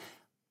lives.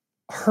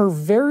 Her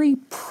very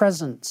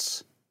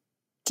presence,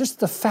 just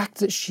the fact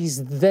that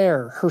she's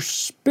there, her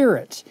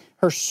spirit,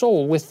 her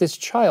soul with this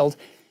child,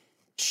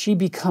 she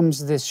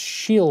becomes this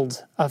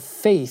shield of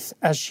faith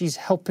as she's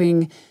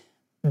helping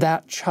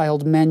that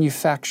child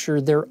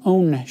manufacture their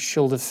own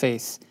shield of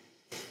faith.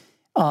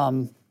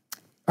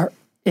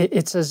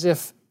 It's as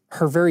if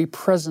her very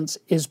presence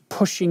is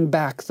pushing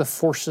back the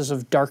forces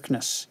of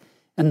darkness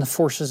and the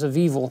forces of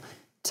evil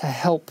to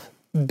help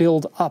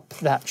build up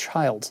that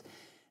child.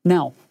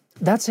 Now,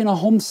 that's in a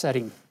home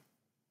setting.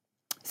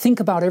 Think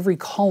about every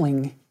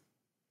calling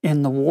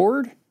in the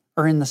ward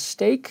or in the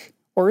stake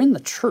or in the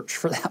church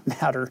for that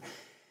matter.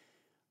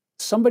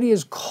 Somebody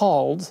is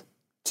called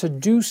to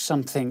do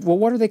something. Well,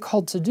 what are they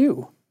called to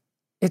do?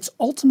 It's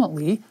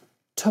ultimately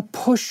to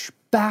push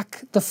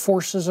back the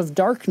forces of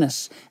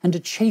darkness and to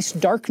chase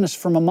darkness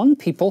from among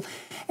people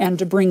and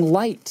to bring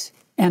light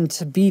and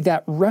to be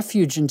that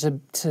refuge and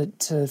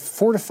to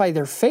fortify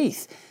their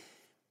faith.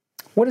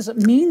 What does it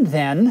mean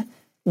then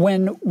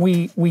when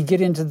we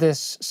get into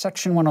this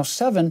section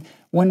 107,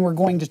 when we're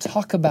going to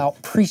talk about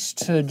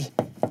priesthood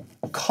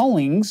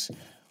callings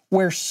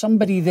where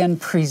somebody then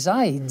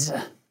presides?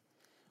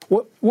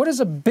 What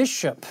is a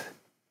bishop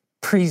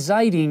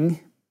presiding?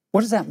 What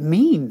does that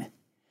mean?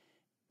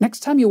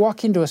 Next time you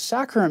walk into a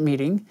sacrament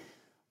meeting,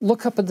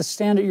 look up at the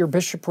stand at your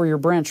bishop or your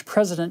branch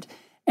president,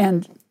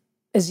 and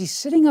as he's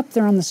sitting up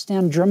there on the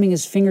stand, drumming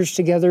his fingers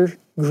together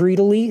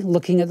greedily,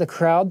 looking at the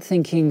crowd,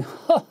 thinking,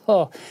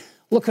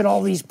 look at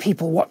all these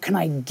people, what can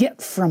I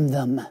get from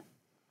them?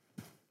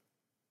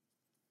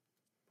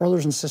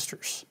 Brothers and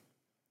sisters,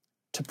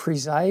 to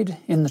preside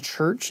in the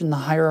church, in the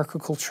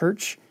hierarchical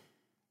church,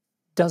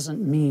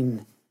 doesn't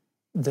mean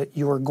that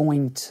you're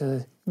going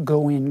to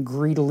go in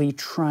greedily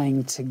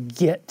trying to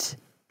get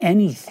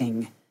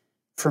anything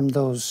from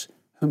those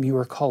whom you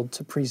are called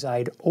to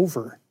preside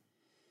over.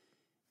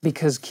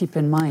 Because keep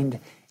in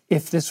mind,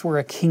 if this were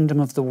a kingdom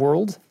of the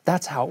world,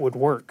 that's how it would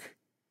work.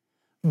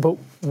 But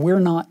we're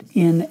not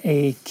in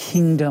a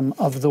kingdom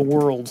of the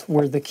world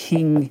where the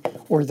king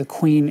or the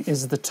queen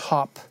is the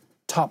top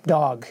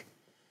dog.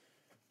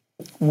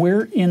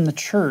 We're in the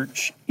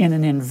church in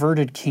an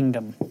inverted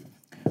kingdom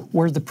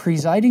where the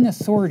presiding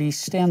authority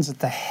stands at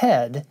the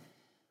head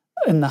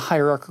in the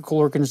hierarchical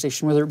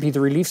organization, whether it be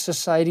the Relief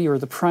Society or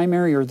the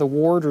primary or the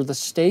ward or the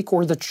stake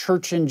or the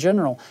church in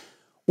general.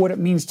 What it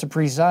means to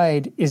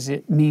preside is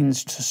it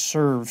means to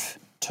serve,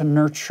 to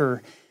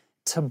nurture,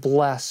 to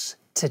bless,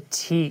 to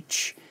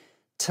teach,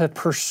 to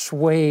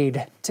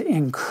persuade, to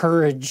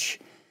encourage.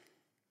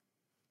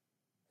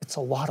 It's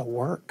a lot of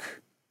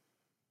work.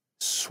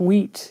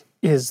 Sweet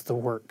is the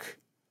work.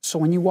 So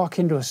when you walk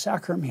into a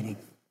sacrament meeting,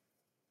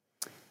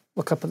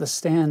 look up at the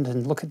stand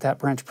and look at that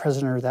branch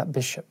president or that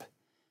bishop.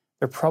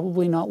 They're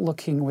probably not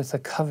looking with a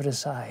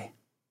covetous eye.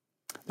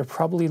 They're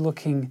probably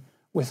looking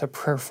with a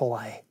prayerful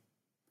eye,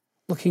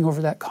 looking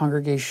over that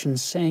congregation,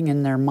 saying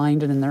in their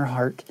mind and in their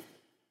heart,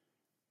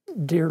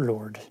 "Dear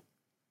Lord,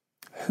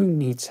 who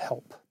needs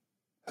help?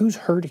 Who's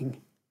hurting?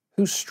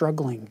 Who's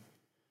struggling?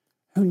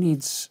 Who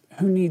needs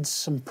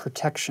some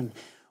protection?"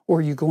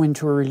 Or you go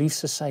into a Relief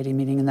Society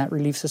meeting and that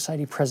Relief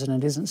Society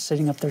president isn't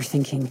sitting up there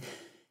thinking,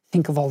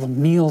 think of all the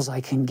meals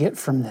I can get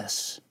from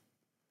this.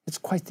 It's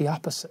quite the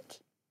opposite.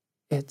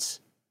 It's,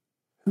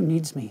 who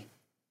needs me?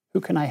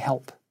 Who can I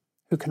help?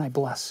 Who can I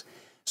bless?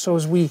 So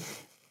as we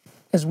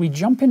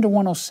jump into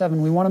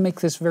 107, we want to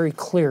make this very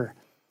clear.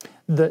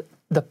 The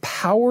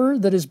power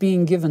that is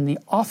being given, the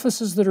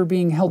offices that are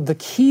being held, the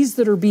keys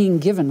that are being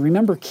given.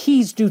 Remember,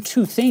 keys do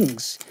two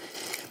things.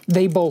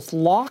 They both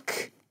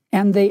lock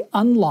and they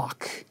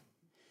unlock.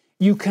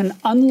 You can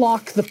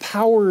unlock the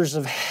powers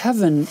of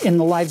heaven in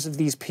the lives of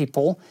these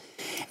people,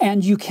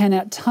 and you can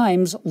at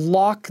times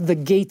lock the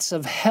gates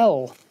of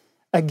hell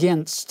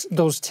against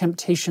those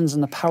temptations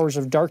and the powers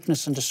of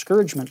darkness and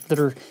discouragement that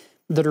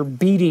are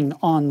beating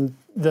on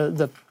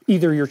the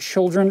either your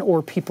children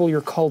or people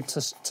you're called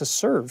to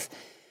serve.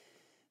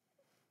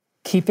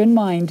 Keep in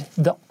mind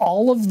that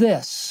all of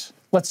this,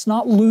 let's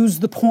not lose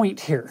the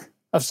point here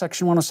of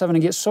section 107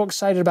 and get so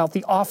excited about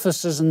the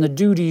offices and the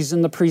duties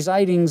and the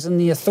presidings and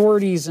the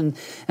authorities and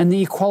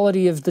the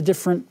equality of the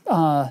different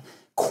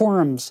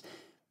quorums.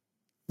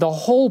 The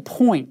whole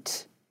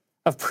point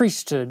of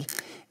priesthood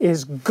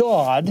is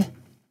God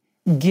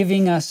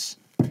giving us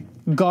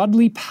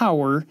godly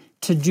power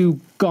to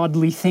do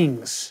godly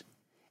things.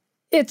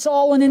 It's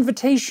all an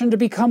invitation to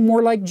become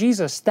more like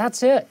Jesus.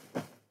 That's it.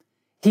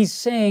 He's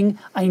saying,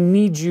 I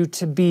need you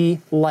to be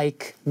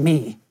like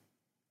me.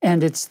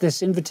 And it's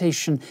this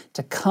invitation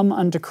to come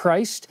unto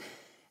Christ.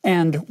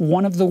 And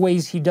one of the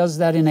ways he does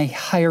that in a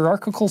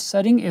hierarchical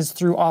setting is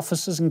through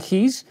offices and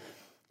keys.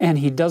 And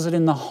he does it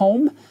in the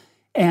home.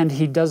 And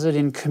he does it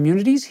in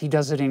communities. He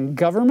does it in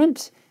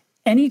government.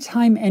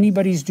 Anytime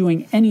anybody's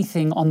doing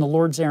anything on the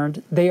Lord's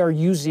errand, they are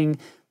using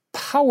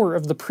power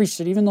of the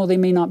priesthood, even though they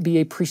may not be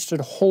a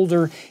priesthood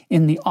holder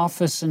in the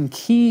office and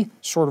key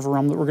sort of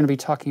realm that we're going to be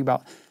talking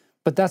about.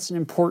 But that's an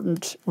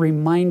important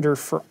reminder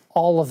for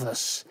all of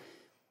us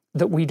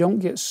that we don't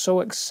get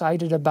so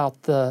excited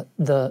about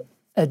the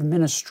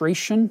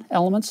administration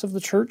elements of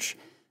the church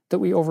that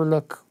we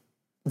overlook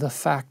the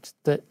fact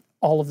that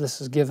all of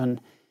this is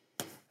given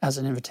as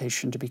an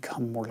invitation to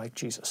become more like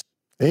Jesus.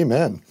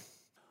 Amen.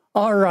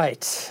 All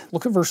right,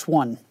 look at verse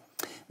 1.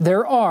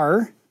 There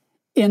are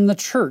in the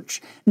church.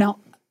 Now,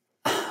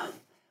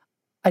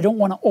 I don't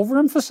want to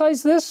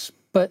overemphasize this,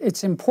 but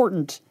it's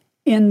important,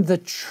 in the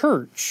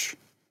church.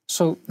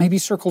 So maybe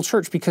circle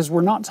church, because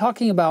we're not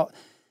talking about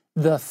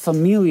the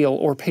familial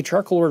or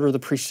patriarchal order of the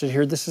priesthood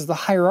here. This is the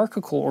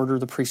hierarchical order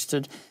of the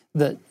priesthood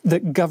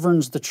that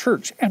governs the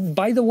church. And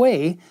by the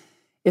way,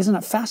 isn't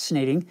it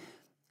fascinating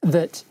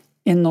that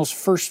in those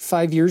first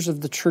 5 years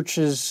of the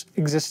church's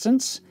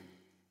existence,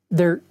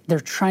 they're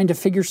trying to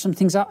figure some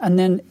things out. And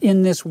then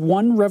in this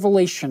one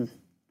revelation,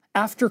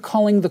 after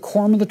calling the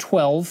quorum of the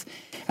 12,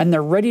 and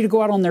they're ready to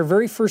go out on their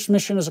very first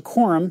mission as a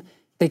quorum,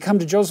 they come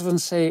to Joseph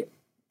and say,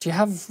 do you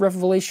have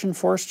revelation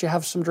for us? Do you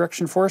have some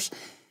direction for us?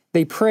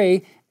 They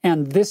pray,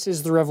 and this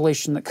is the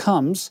revelation that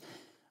comes.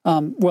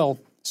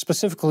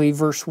 Specifically,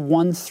 verse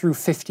 1 through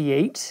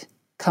 58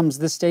 comes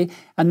this day,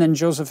 and then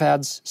Joseph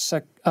adds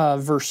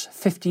verse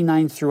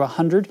 59 through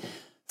 100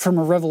 from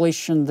a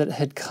revelation that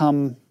had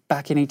come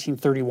back in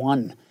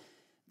 1831,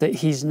 that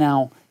he's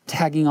now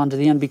tagging on to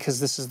the end because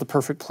this is the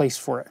perfect place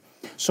for it.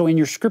 So in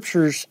your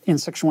scriptures in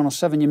section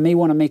 107, you may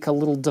want to make a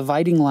little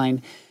dividing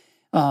line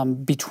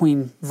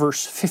between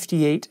verse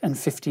 58 and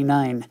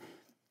 59,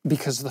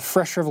 because the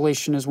fresh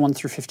revelation is 1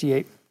 through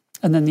 58.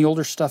 And then the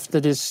older stuff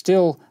that is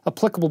still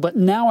applicable, but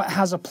now it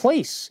has a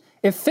place.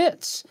 It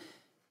fits.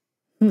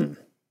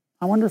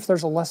 I wonder if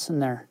there's a lesson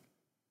there.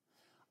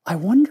 I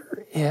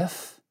wonder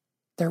if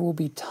there will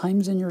be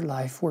times in your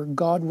life where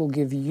God will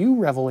give you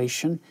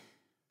revelation,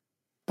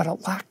 but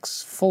it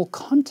lacks full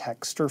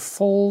context or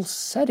full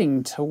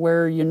setting to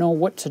where you know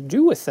what to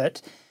do with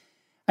it.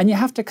 And you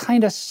have to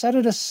kind of set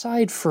it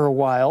aside for a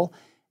while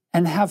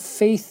and have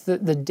faith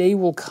that the day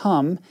will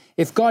come.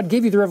 If God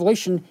gave you the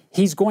revelation,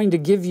 He's going to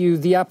give you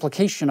the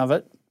application of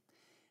it.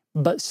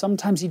 But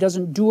sometimes He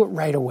doesn't do it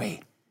right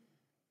away.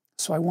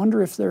 So I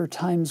wonder if there are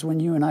times when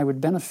you and I would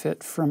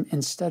benefit from,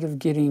 instead of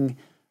getting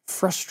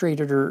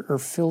frustrated or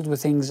filled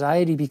with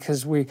anxiety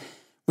because we've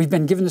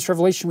been given this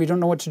revelation, we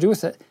don't know what to do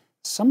with it.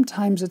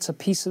 Sometimes it's a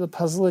piece of the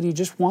puzzle that He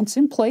just wants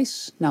in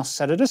place. Now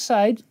set it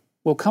aside.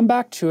 We'll come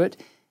back to it.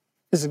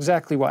 Is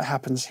exactly what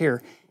happens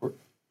here.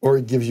 Or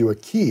He gives you a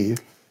key,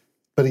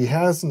 but He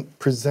hasn't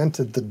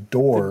presented the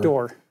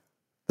door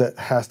that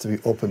has to be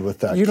opened with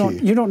that key.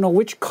 You don't know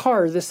which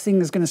car this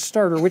thing is going to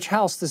start or which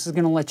house this is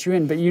going to let you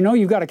in, but you know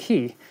you've got a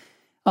key.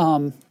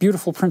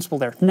 Beautiful principle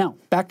there. Now,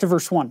 back to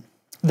verse 1.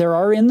 There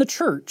are in the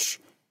church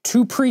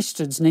two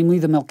priesthoods, namely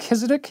the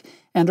Melchizedek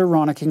and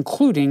Aaronic,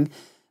 including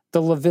the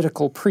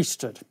Levitical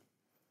priesthood.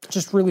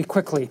 Just really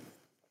quickly,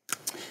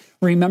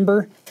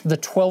 remember the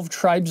 12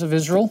 tribes of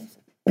Israel?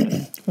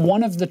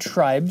 One of the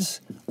tribes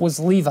was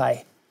Levi.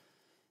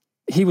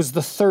 He was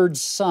the third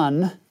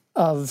son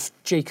of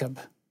Jacob,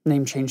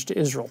 name changed to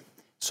Israel.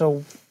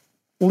 So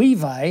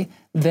Levi,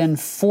 then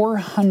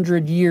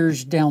 400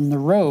 years down the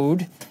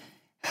road,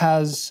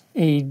 has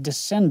a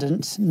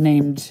descendant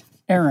named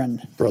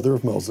Aaron, brother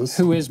of Moses,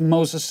 who is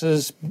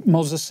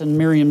Moses and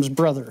Miriam's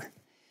brother.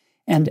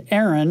 And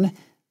Aaron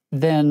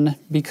then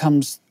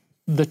becomes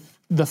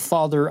the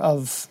father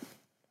of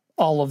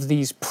all of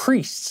these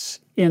priests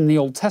in the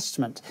Old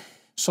Testament.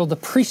 So the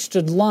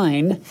priesthood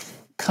line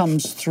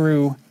comes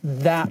through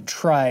that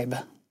tribe.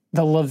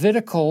 The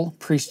Levitical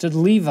priesthood,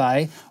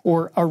 Levi,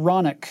 or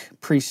Aaronic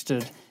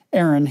priesthood,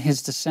 Aaron,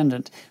 his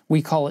descendant.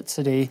 We call it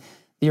today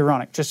the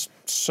Aaronic, just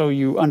so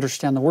you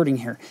understand the wording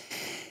here.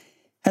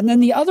 And then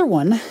the other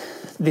one,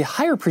 the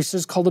higher priest,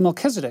 is called a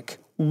Melchizedek.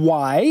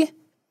 Why?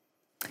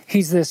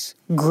 He's this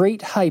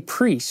great high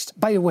priest.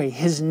 By the way,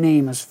 his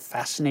name is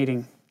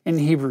fascinating in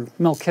Hebrew,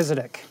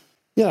 Melchizedek.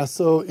 Yeah,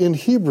 so in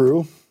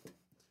Hebrew,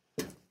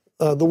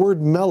 the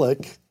word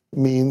melech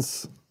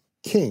means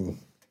king.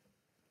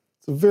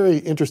 It's a very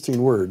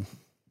interesting word.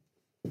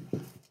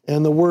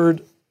 And the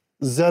word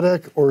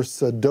zedek or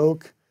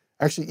sadok,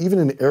 actually even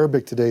in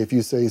Arabic today, if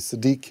you say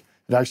Sadiq,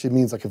 it actually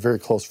means like a very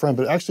close friend,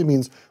 but it actually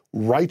means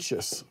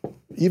righteous,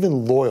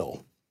 even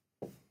loyal.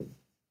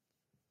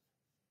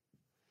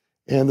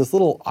 And this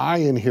little I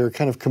in here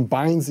kind of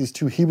combines these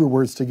two Hebrew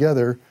words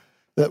together,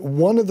 that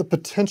one of the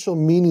potential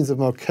meanings of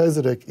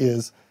Melchizedek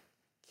is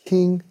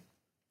king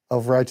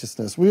of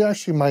righteousness. We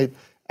actually might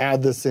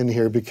add this in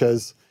here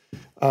because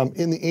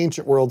in the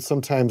ancient world,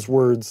 sometimes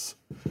words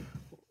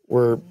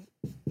were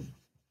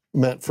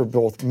meant for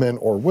both men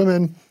or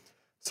women.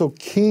 So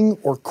king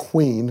or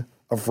queen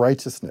of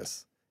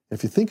righteousness.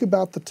 If you think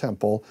about the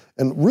temple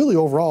and really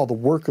overall the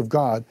work of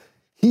God,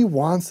 He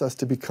wants us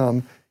to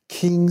become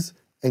kings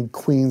and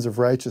queens of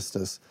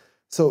righteousness.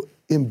 So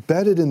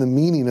embedded in the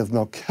meaning of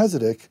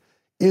Melchizedek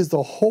is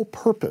the whole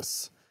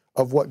purpose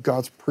of what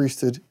God's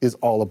priesthood is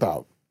all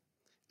about.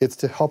 It's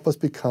to help us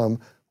become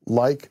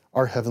like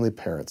our heavenly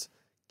parents,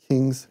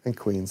 kings and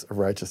queens of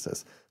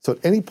righteousness. So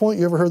at any point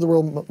you ever heard the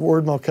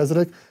word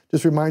Melchizedek,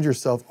 just remind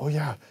yourself, oh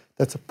yeah,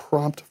 that's a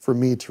prompt for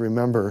me to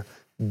remember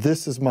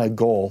this is my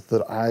goal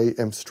that I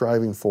am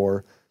striving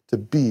for, to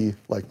be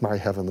like my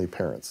heavenly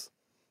parents.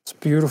 It's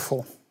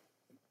beautiful,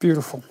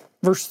 beautiful.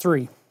 Verse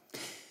 3,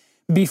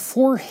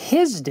 before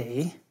his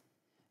day,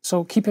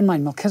 so keep in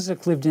mind,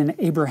 Melchizedek lived in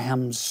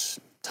Abraham's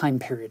time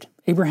period.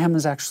 Abraham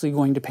is actually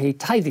going to pay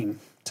tithing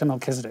to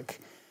Melchizedek.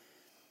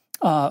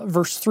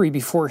 Verse 3,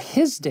 before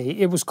his day,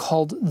 it was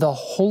called the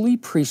holy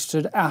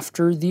priesthood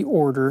after the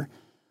order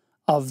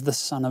of the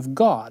Son of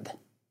God.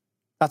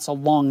 That's a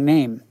long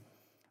name.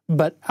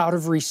 But out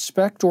of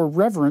respect or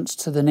reverence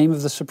to the name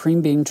of the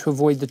Supreme Being, to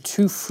avoid the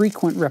too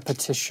frequent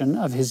repetition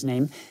of his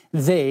name,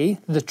 they,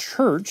 the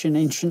church in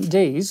ancient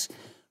days,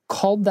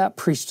 called that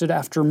priesthood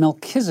after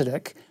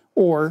Melchizedek,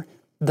 or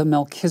the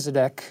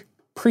Melchizedek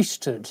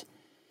priesthood.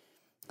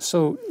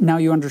 So now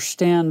you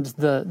understand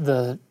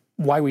the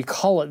why we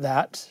call it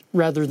that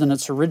rather than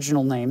its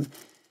original name,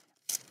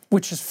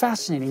 which is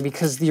fascinating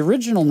because the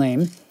original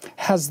name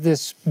has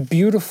this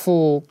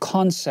beautiful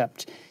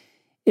concept.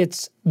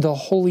 It's the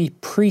holy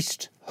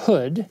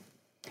priesthood.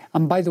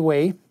 And by the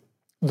way,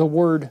 the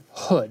word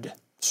hood.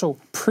 So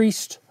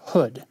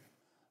priesthood.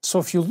 So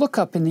if you look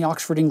up in the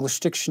Oxford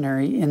English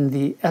Dictionary in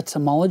the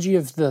etymology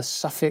of the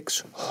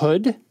suffix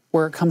hood,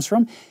 where it comes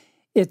from,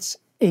 it's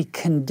a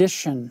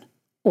condition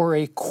or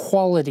a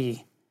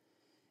quality.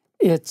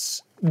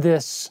 It's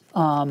this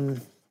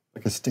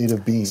like a state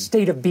of being.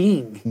 State of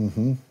being.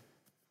 Mm-hmm.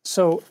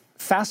 So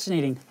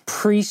fascinating.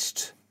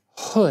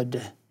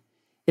 Priesthood.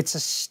 It's a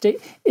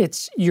state.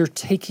 You're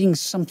taking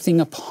something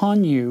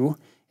upon you.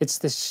 It's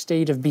this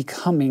state of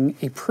becoming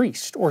a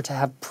priest, or to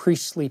have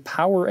priestly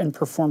power and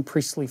perform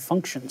priestly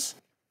functions.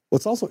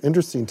 What's also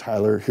interesting,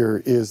 Tyler,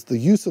 here is the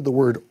use of the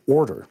word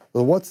order.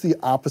 Well, what's the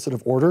opposite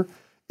of order?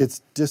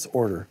 It's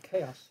disorder.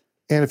 Chaos.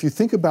 And if you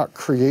think about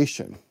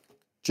creation,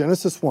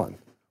 Genesis 1,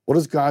 what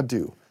does God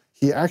do?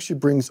 He actually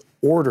brings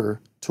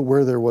order to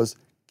where there was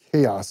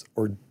chaos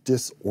or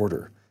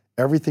disorder.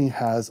 Everything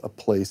has a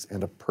place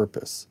and a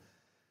purpose.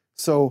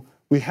 So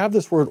we have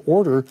this word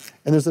order,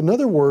 and there's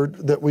another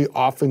word that we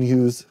often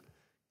use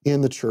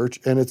in the church,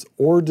 and it's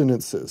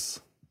ordinances.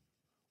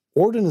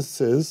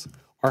 Ordinances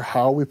are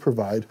how we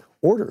provide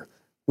order.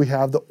 We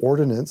have the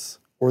ordinance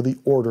or the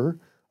order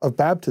of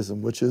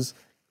baptism, which is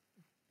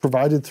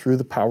provided through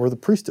the power of the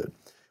priesthood.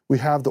 We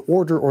have the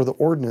order or the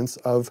ordinance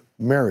of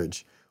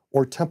marriage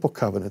or temple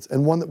covenants.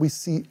 And one that we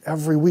see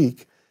every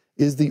week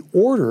is the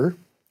order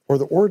or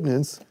the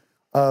ordinance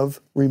of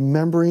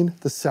remembering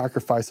the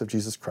sacrifice of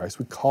Jesus Christ.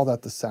 We call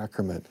that the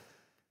sacrament.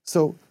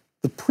 So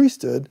the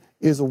priesthood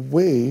is a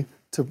way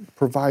to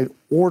provide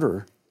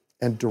order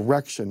and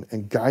direction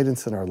and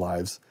guidance in our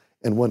lives.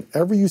 And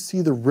whenever you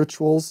see the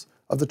rituals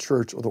of the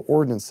church or the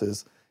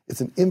ordinances,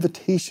 it's an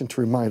invitation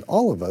to remind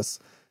all of us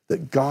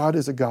that God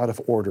is a God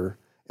of order.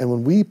 And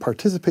when we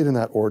participate in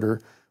that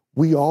order,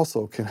 we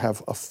also can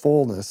have a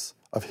fullness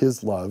of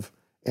his love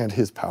and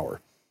his power.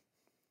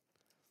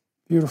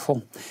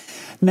 Beautiful.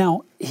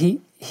 Now,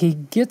 he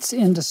gets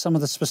into some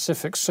of the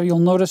specifics. So you'll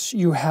notice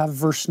you have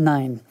verse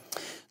 9.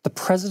 The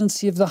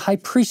presidency of the high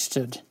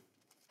priesthood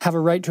have a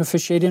right to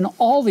officiate in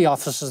all the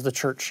offices of the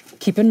church.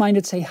 Keep in mind,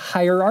 it's a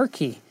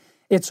hierarchy.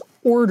 It's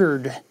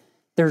ordered.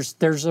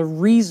 There's a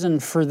reason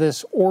for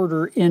this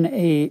order in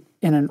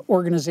an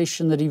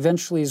organization that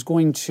eventually is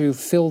going to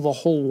fill the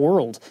whole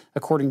world,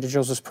 according to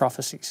Joseph's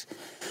prophecies.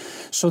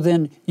 So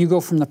then you go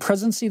from the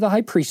presidency of the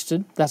high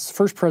priesthood, that's the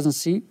first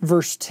presidency,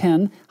 verse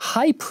 10,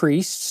 high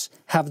priests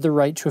have the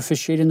right to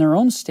officiate in their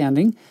own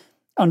standing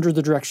under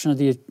the direction of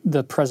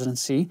the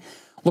presidency.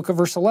 Look at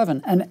verse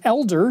 11, an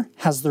elder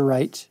has the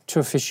right to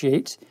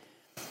officiate.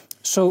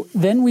 So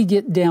then we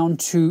get down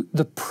to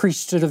the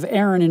priesthood of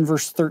Aaron in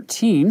verse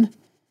 13.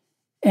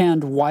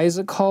 And why is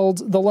it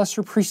called the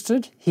lesser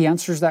priesthood? He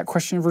answers that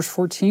question in verse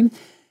 14,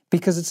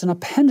 because it's an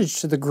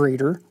appendage to the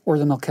greater or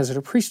the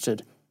Melchizedek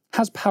priesthood.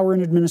 Has power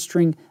in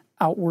administering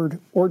outward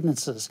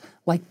ordinances,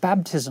 like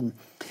baptism.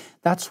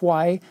 That's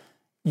why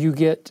you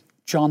get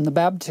John the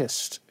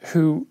Baptist,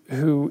 who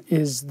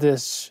is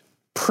this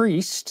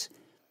priest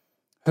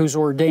who's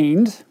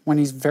ordained when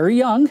he's very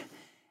young,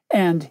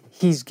 and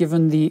he's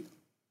given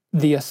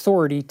the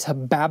authority to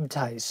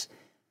baptize.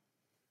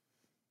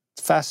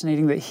 It's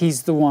fascinating that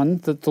he's the one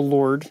that the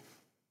Lord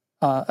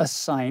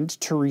assigned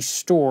to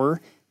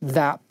restore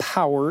that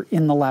power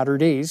in the latter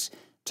days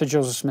to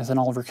Joseph Smith and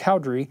Oliver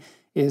Cowdery,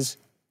 is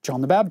John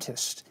the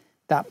Baptist.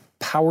 That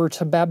power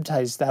to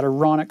baptize, that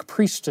Aaronic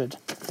priesthood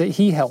that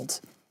he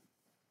held.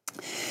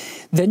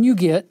 Then you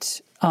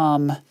get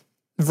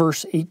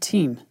verse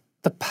 18.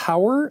 The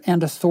power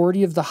and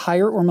authority of the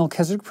higher or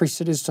Melchizedek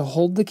priesthood is to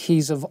hold the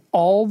keys of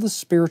all the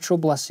spiritual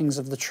blessings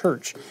of the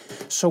church.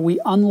 So we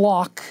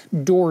unlock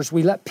doors.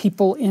 We let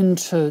people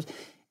into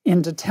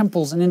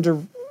temples and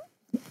into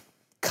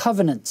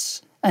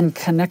covenants and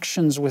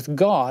connections with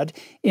God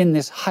in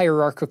this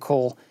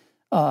hierarchical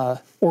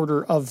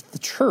order of the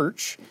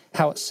church,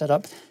 how it's set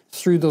up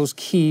through those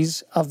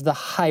keys of the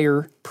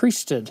higher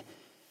priesthood.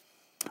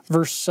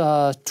 Verse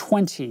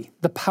 20,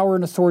 the power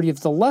and authority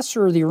of the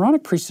lesser or the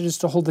Aaronic priesthood is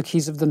to hold the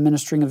keys of the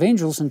ministering of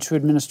angels and to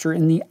administer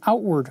in the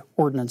outward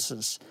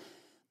ordinances,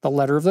 the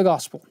letter of the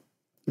gospel,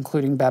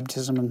 including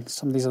baptism and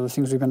some of these other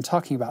things we've been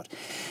talking about.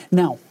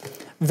 Now,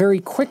 very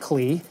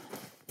quickly,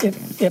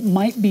 it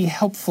might be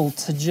helpful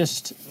to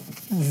just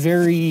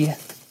very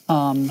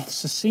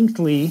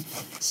succinctly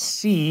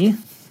see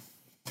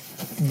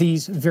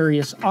these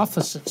various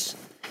offices.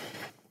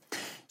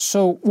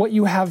 So what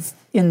you have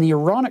in the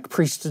Aaronic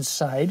priesthood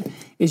side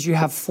is you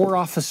have 4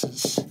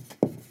 offices.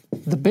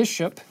 The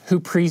bishop, who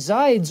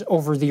presides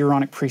over the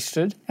Aaronic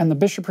priesthood, and the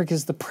bishopric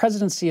is the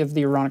presidency of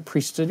the Aaronic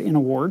priesthood in a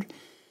ward.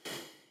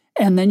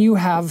 And then you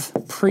have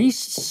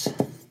priests,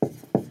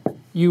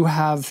 you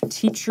have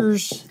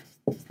teachers,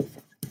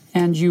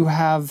 and you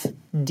have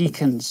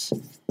deacons.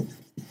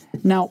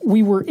 Now,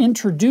 we were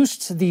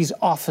introduced to these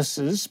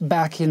offices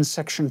back in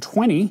section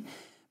 20,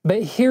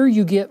 but here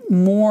you get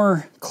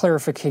more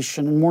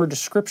clarification and more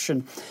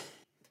description.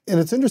 And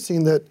it's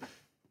interesting that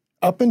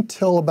up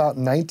until about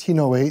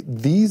 1908,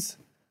 these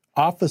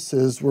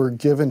offices were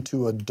given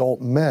to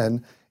adult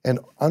men, and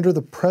under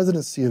the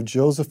presidency of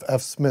Joseph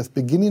F. Smith,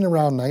 beginning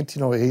around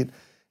 1908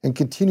 and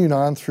continuing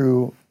on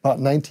through about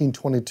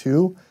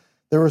 1922,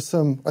 there were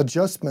some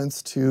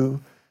adjustments to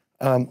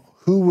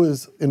who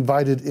was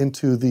invited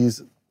into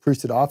these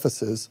priesthood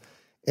offices.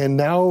 And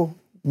now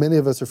many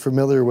of us are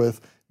familiar with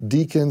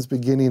deacons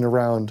beginning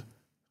around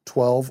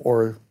 12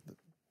 or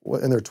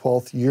in their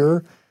 12th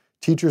year,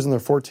 teachers in their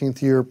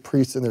 14th year,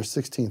 priests in their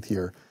 16th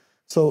year.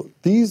 So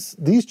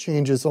these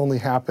changes only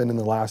happened in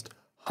the last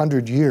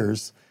 100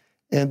 years.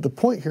 And the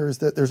point here is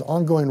that there's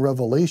ongoing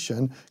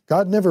revelation.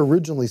 God never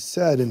originally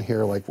said in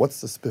here, like, what's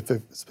the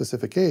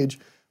specific age?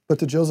 But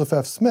to Joseph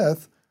F.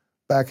 Smith,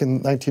 back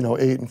in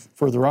 1908 and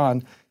further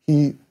on,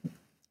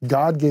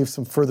 God gave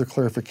some further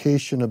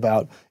clarification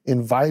about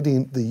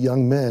inviting the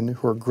young men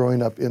who are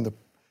growing up in the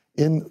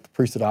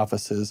priesthood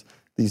offices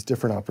these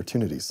different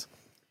opportunities.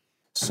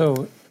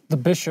 So the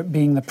bishop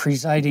being the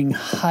presiding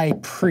high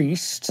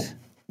priest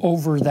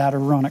over that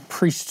Aaronic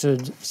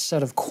priesthood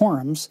set of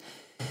quorums,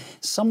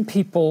 some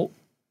people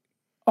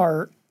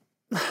are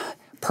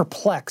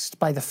perplexed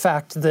by the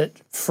fact that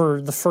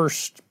for the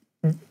first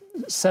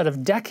set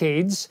of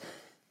decades,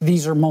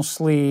 these are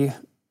mostly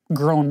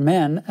grown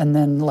men, and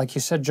then, like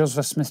you said,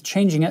 Joseph Smith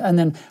changing it, and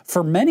then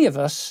for many of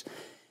us,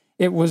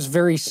 it was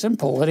very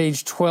simple. At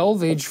age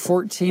 12, age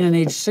 14, and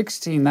age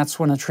 16, that's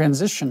when a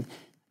transition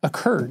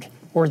occurred,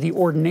 or the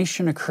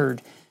ordination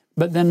occurred.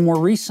 But then more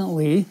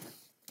recently,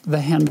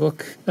 the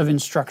Handbook of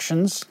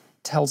Instructions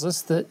tells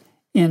us that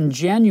in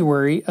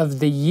January of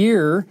the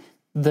year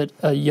that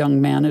a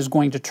young man is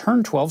going to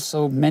turn 12,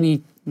 so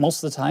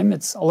most of the time,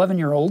 it's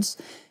 11-year-olds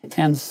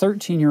and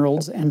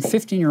 13-year-olds and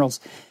 15-year-olds.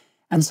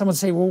 And some would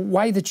say, well,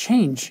 why the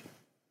change?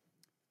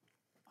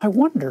 I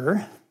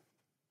wonder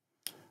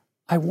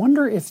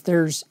if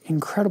there's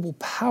incredible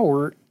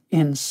power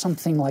in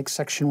something like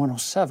Section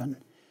 107,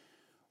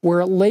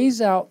 where it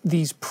lays out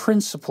these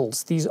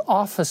principles, these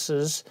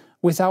offices,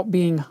 without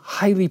being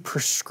highly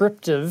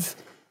prescriptive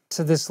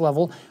to this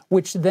level,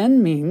 which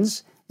then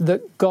means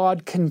that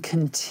God can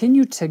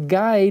continue to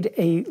guide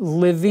a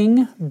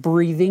living,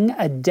 breathing,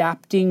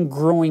 adapting,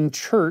 growing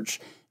church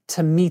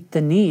to meet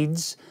the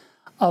needs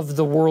of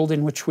the world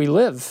in which we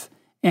live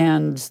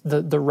and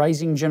the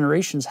rising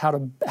generations, how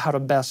to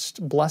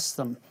best bless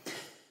them.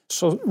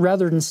 So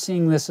rather than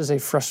seeing this as a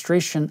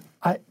frustration,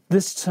 I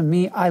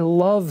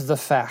love the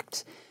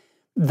fact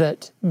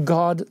that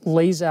God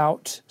lays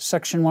out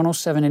Section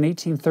 107 in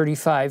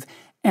 1835,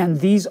 and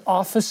these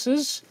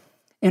offices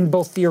in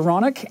both the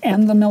Aaronic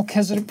and the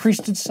Melchizedek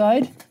priesthood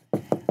side,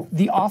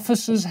 the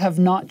offices have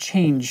not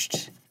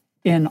changed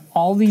in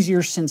all these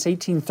years since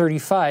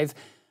 1835,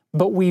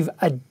 but we've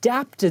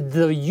adapted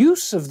the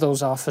use of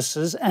those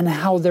offices and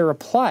how they're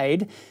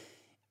applied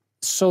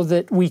so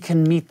that we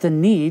can meet the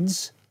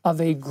needs of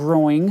a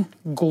growing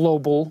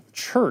global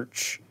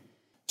church.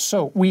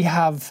 So we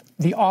have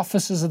the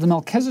offices of the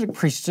Melchizedek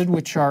priesthood,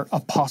 which are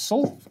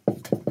apostle.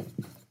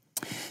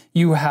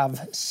 You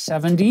have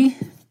 70.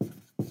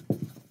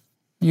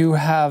 You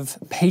have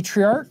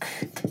patriarch.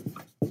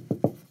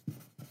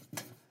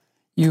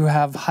 You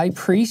have high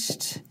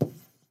priest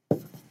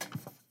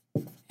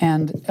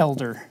and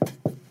elder.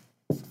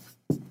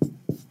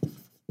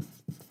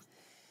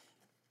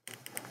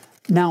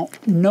 Now,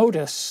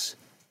 notice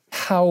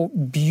how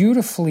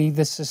beautifully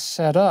this is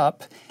set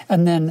up,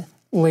 and then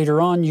later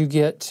on you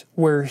get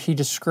where he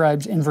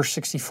describes in verse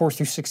 64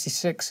 through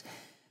 66,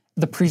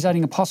 the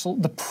presiding apostle,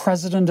 the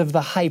president of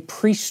the high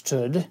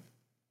priesthood,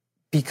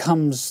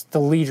 becomes the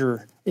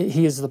leader.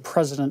 He is the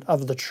president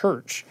of the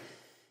church.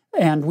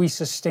 And we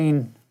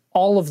sustain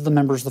all of the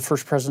members of the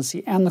first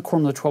presidency and the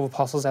quorum of the 12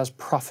 apostles as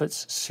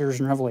prophets, seers,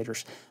 and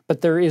revelators.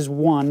 But there is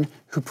one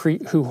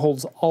who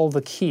holds all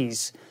the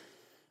keys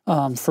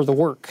for the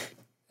work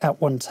at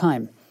one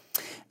time.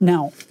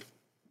 Now,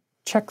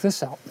 check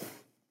this out.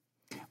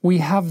 We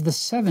have the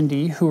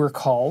 70 who are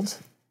called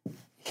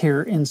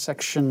here in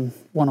section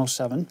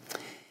 107,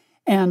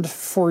 And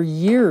for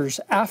years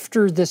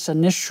after this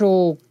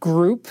initial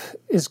group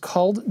is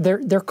called,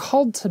 they're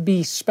called to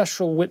be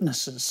special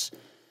witnesses,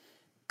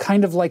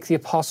 kind of like the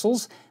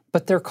apostles,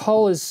 but their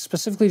call is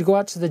specifically to go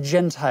out to the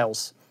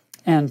Gentiles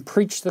and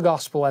preach the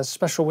gospel as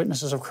special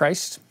witnesses of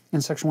Christ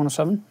in section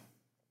 107.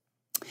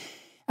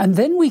 And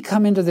then we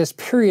come into this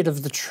period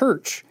of the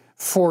church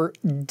for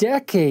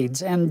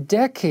decades and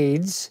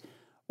decades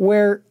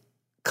where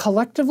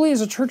collectively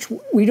as a church,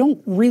 we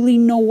don't really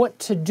know what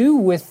to do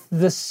with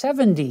the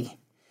 70.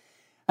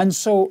 And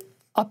so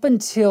up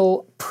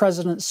until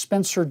President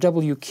Spencer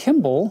W.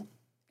 Kimball,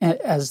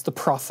 as the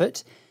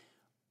prophet,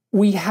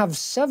 we have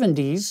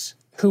 70s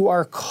who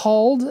are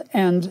called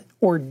and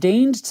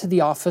ordained to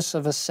the office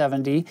of a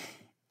 70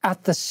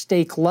 at the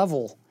stake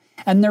level.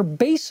 And they're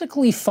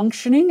basically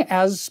functioning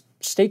as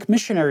stake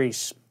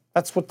missionaries.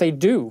 That's what they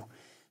do.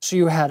 So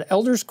you had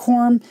elders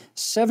quorum,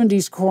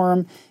 70s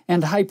quorum,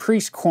 and high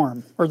priest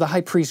quorum, or the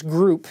high priest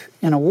group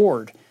in a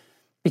ward,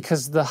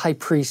 because the high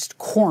priest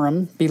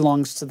quorum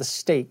belongs to the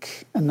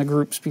stake, and the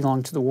groups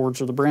belong to the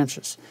wards or the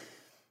branches.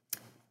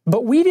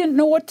 But we didn't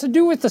know what to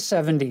do with the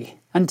 70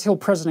 until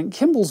President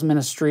Kimball's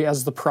ministry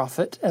as the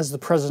prophet, as the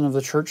president of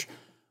the church,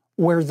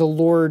 where the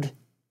Lord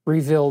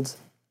revealed,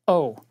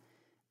 oh,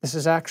 this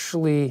is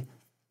actually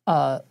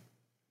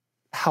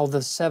how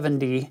the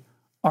 70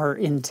 are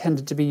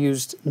intended to be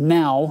used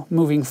now,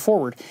 moving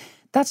forward.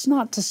 That's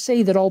not to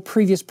say that all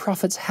previous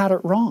prophets had it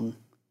wrong.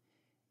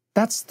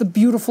 That's the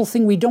beautiful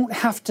thing. We don't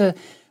have to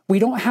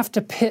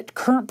pit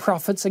current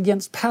prophets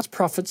against past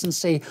prophets and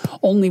say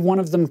only one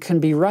of them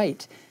can be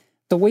right.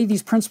 The way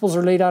these principles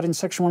are laid out in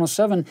section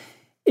 107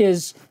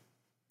 is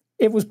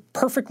it was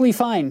perfectly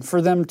fine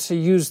for them to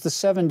use the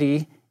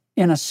 70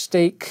 in a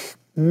stake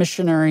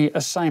missionary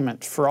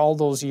assignment for all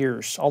those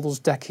years, all those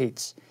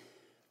decades.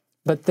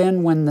 But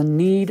then when the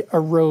need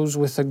arose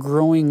with a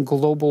growing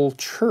global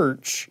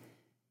church,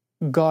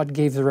 God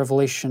gave the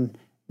revelation,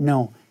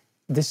 no,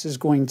 this is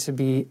going to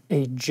be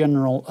a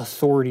general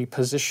authority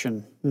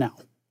position now.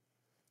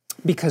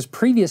 Because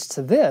previous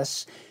to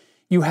this,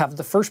 you have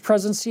the first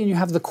presidency and you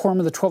have the quorum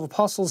of the 12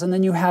 apostles, and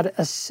then you had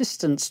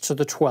assistants to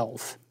the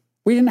 12.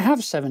 We didn't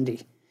have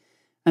 70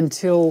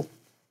 until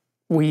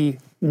we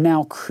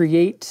now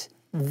create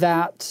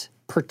that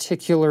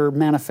particular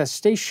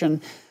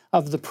manifestation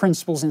of the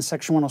principles in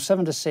section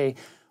 107 to say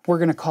we're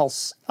going to call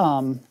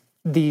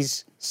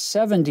these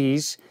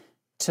 70s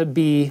to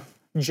be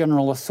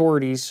general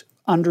authorities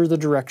under the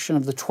direction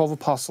of the 12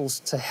 apostles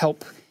to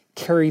help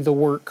carry the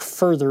work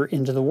further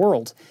into the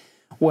world.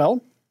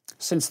 Well,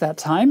 since that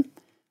time,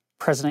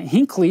 President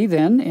Hinckley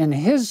then, in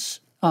his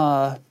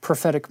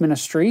prophetic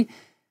ministry,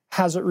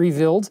 has it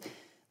revealed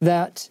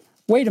that,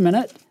 wait a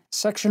minute,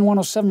 section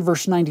 107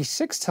 verse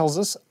 96 tells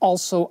us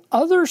also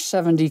other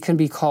 70 can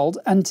be called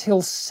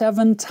until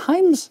 7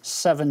 times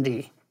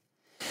 70.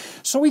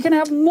 So we can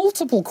have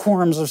multiple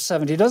quorums of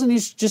 70. It doesn't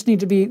just need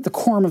to be the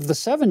quorum of the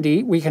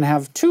 70. We can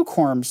have 2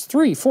 quorums,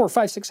 3, 4,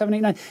 5, 6, 7,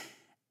 8, 9.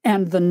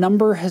 And the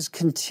number has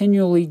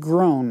continually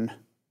grown.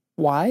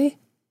 Why?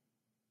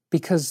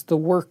 Because the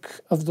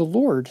work of the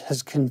Lord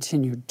has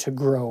continued to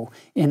grow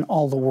in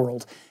all the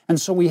world. And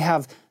so we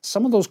have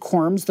some of those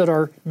quorums that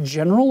are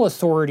general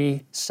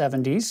authority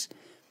 70s,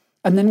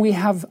 and then we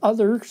have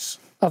others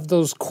of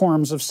those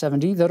quorums of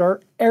 70 that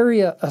are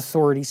area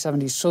authority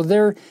 70s. So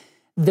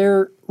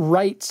their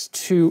rights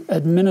to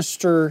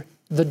administer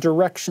the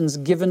directions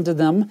given to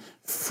them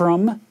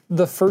from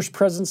the first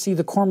presidency,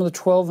 the quorum of the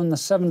 12, and the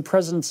 7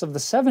 presidents of the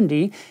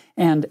 70,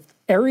 and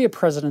area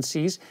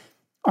presidencies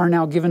are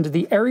now given to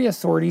the area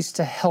authorities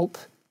to help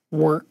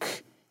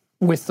work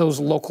with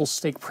those local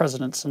stake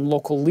presidents and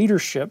local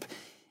leadership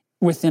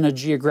within a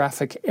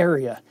geographic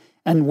area.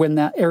 And when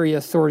that area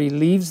authority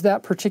leaves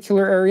that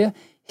particular area,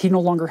 he no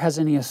longer has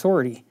any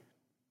authority.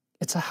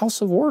 It's a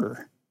house of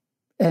order.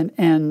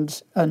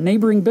 And a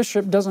neighboring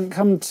bishop doesn't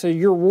come to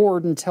your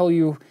ward and tell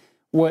you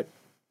what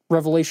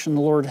revelation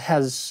the Lord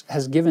has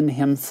given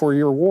him for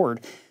your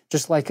ward.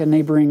 Just like a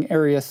neighboring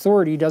area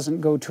authority doesn't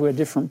go to a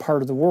different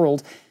part of the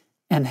world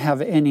and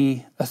have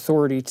any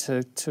authority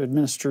to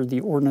administer the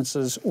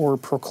ordinances or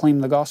proclaim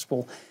the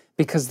gospel,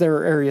 because there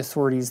are area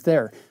authorities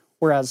there.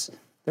 Whereas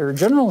there are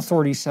general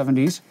authority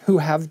 70s who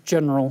have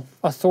general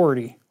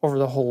authority over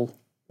the whole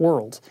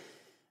world.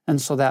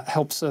 And so that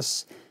helps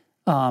us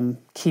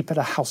keep it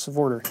a house of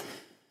order.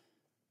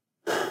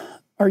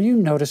 Are you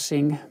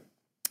noticing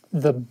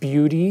the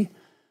beauty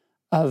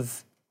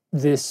of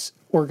this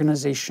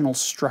organizational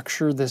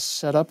structure, this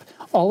setup?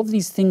 All of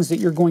these things that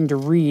you're going to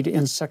read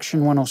in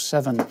section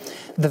 107,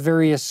 the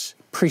various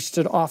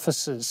priesthood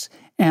offices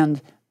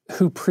and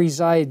who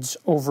presides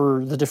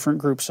over the different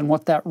groups and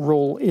what that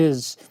role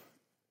is,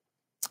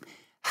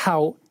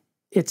 how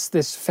it's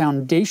this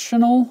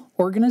foundational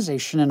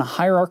organization in a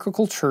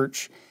hierarchical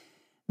church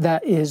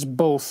that is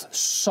both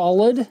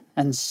solid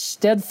and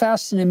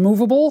steadfast and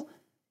immovable,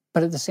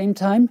 but at the same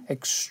time,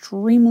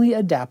 extremely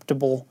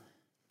adaptable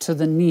to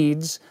the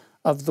needs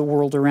of the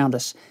world around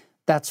us.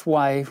 That's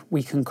why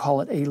we can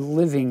call it a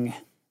living,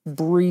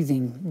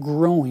 breathing,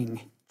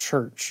 growing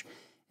church,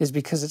 is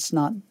because it's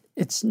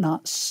It's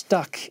not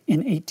stuck in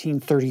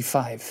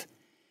 1835.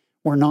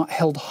 We're not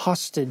held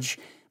hostage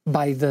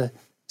by the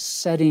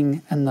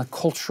setting and the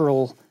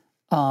cultural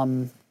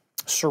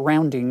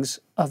surroundings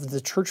of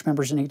the church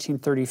members in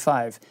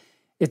 1835.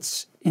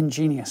 It's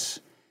ingenious,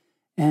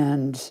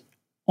 and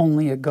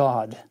only a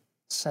God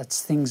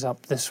sets things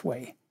up this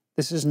way.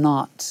 This is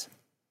not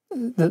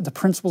the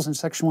principles in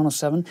Section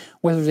 107,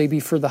 whether they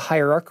be for the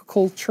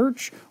hierarchical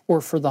church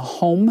or for the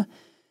home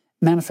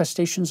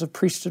manifestations of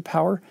priesthood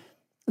power.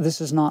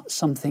 This is not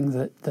something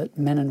that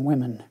men and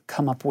women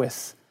come up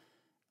with.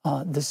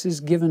 This is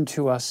given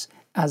to us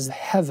as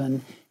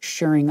heaven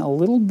sharing a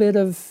little bit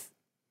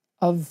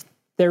of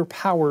their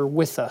power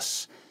with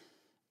us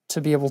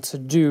to be able to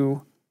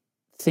do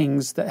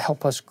things that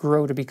help us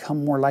grow to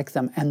become more like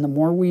them. And the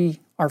more we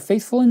are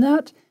faithful in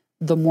that,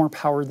 the more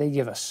power they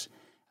give us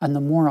and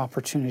the more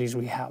opportunities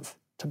we have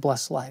to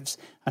bless lives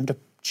and to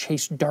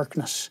chase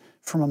darkness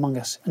from among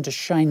us and to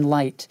shine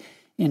light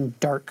in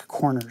dark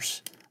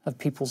corners of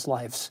people's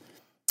lives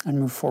and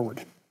move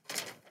forward.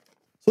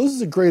 So this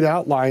is a great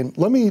outline.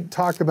 Let me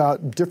talk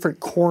about different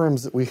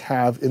quorums that we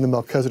have in the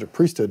Melchizedek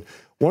priesthood.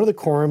 One of the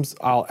quorums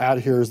I'll add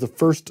here is the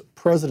first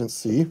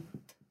presidency.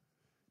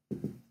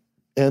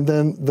 And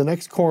then the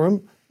next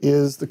quorum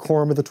is the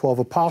quorum of the 12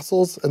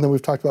 apostles. And then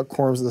we've talked about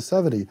quorums of the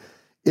 70.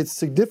 It's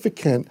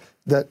significant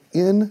that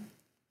in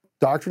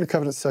Doctrine and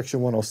Covenants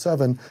section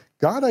 107,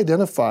 God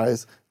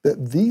identifies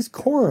that these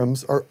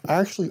quorums are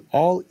actually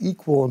all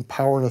equal in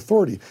power and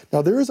authority.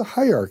 Now, there is a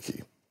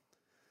hierarchy,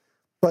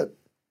 but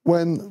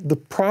when the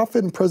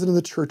prophet and president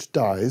of the church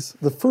dies,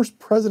 the first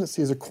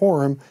presidency as a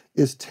quorum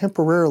is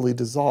temporarily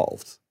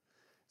dissolved.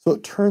 So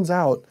it turns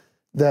out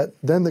that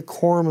then the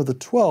quorum of the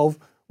 12,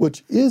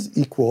 which is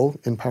equal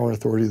in power and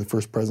authority to the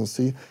first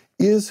presidency,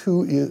 is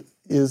who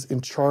is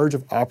in charge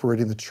of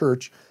operating the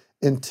church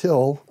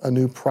until a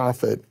new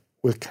prophet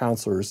with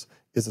counselors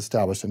is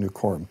established, a new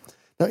quorum.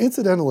 Now,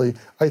 incidentally,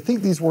 I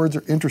think these words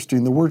are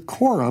interesting. The word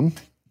quorum,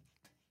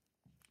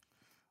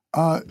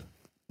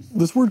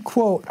 this word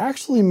quo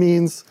actually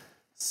means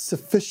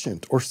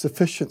sufficient or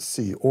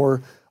sufficiency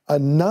or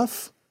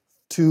enough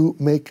to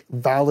make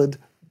valid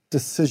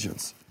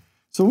decisions.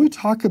 So when we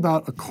talk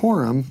about a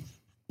quorum,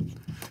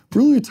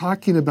 really we're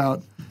talking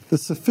about the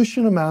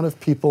sufficient amount of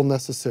people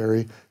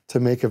necessary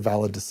to make a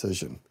valid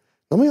decision.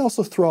 Let me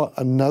also throw out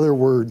another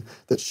word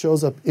that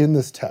shows up in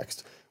this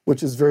text,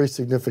 which is very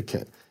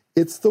significant.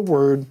 It's the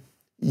word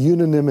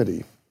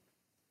unanimity.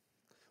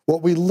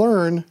 What we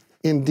learn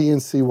in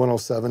D&C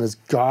 107 is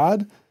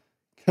God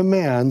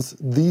commands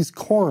these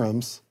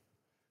quorums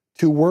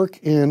to work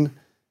in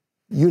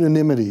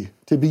unanimity,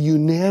 to be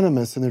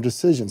unanimous in their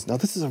decisions. Now,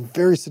 this is a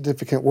very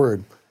significant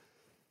word.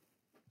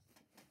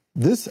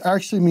 This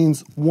actually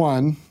means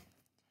one,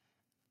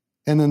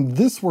 and then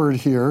this word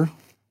here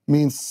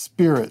means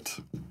spirit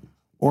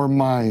or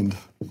mind.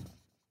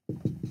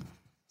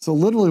 So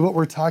literally what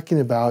we're talking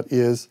about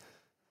is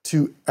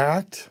to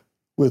act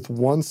with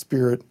one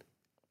spirit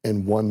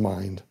and one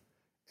mind.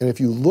 And if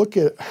you look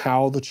at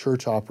how the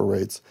church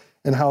operates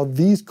and how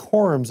these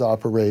quorums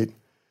operate,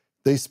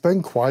 they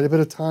spend quite a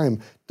bit of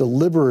time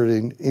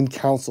deliberating in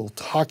council,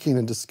 talking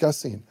and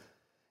discussing.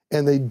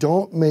 And they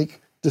don't make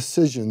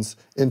decisions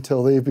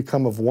until they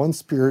become of one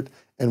spirit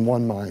and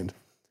one mind.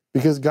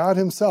 Because God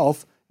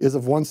himself is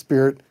of one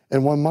spirit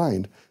and one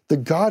mind. The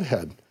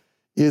Godhead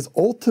is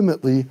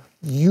ultimately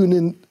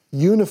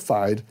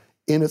unified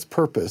in its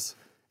purpose.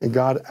 And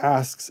God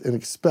asks and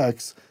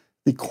expects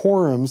the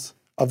quorums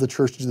of the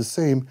church to do the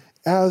same,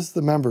 as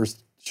the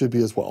members should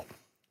be as well.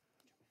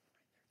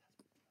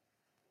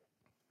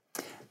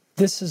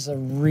 This is a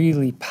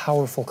really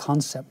powerful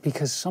concept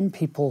because some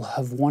people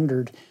have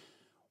wondered,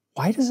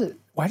 why does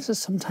it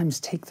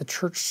sometimes take the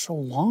church so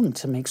long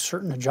to make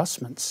certain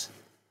adjustments?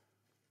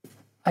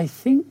 I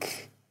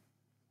think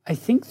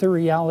the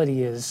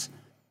reality is,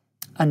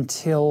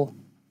 until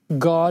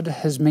God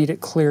has made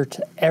it clear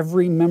to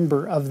every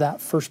member of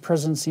that first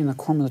presidency in the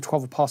quorum of the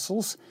 12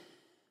 apostles,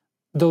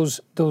 those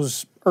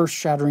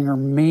earth-shattering or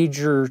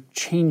major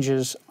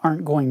changes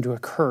aren't going to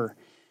occur,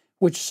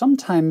 which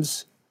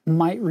sometimes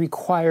might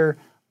require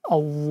a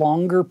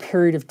longer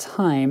period of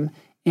time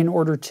in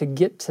order to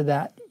get to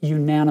that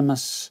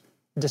unanimous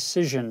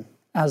decision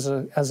as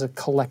a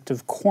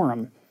collective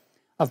quorum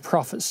of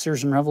prophets,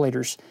 seers, and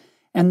revelators.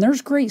 And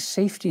there's great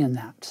safety in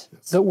that,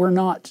 yes. that we're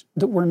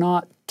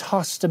not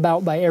tossed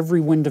about by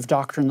every wind of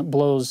doctrine that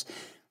blows,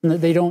 and that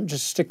they don't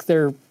just stick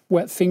their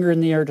wet finger in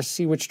the air to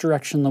see which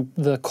direction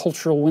the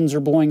cultural winds are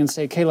blowing and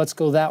say, okay, let's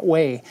go that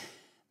way.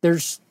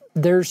 There's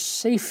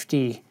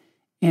safety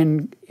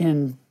in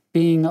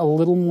being a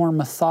little more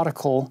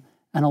methodical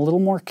and a little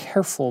more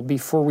careful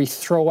before we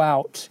throw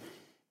out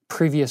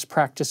previous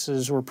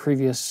practices or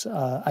previous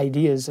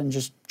ideas and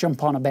just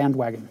jump on a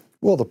bandwagon.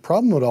 Well, the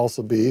problem would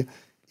also be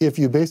if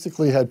you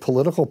basically had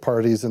political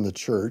parties in the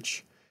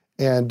church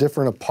and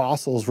different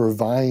apostles were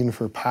vying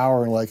for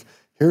power and like,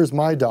 here's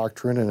my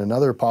doctrine, and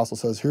another apostle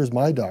says, here's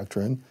my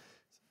doctrine.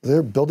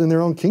 They're building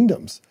their own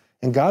kingdoms.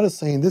 And God is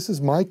saying, this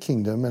is my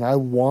kingdom, and I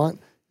want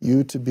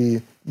you to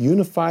be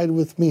unified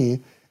with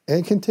me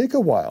and can take a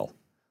while.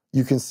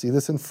 You can see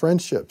this in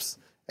friendships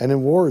and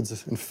in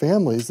wards and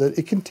families, that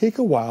it can take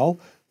a while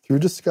through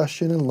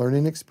discussion and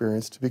learning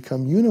experience to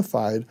become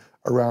unified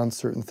around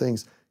certain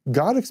things.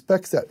 God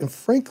expects that. And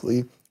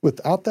frankly,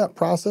 without that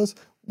process,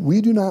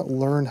 we do not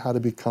learn how to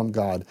become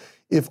God.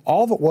 If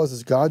all of it was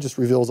is God just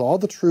reveals all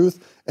the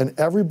truth and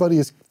everybody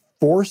is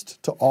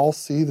forced to all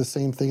see the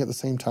same thing at the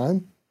same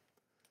time,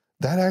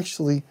 that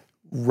actually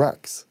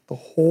wrecks the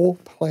whole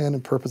plan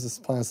and purpose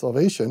of plan of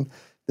salvation,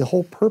 the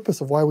whole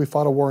purpose of why we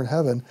fought a war in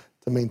heaven,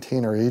 to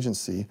maintain our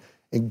agency.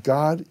 And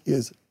God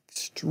is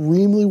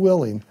extremely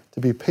willing to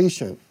be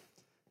patient,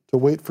 to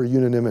wait for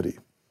unanimity.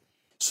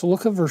 So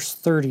look at verse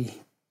 30.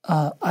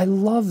 I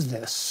love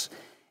this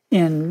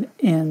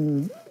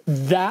in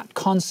that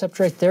concept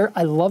right there.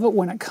 I love it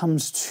when it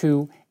comes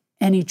to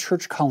any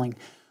church calling,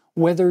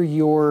 whether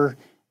you're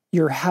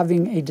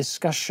having a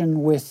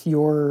discussion with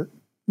your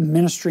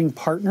ministering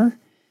partner,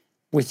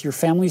 with your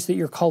families that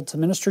you're called to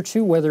minister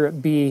to, whether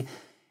it be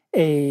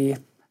a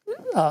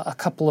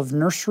couple of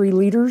nursery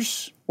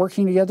leaders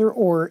working together,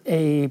 or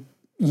a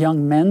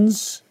young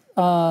men's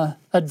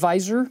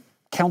advisor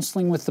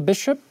counseling with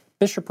the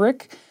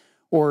bishopric,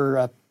 or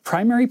a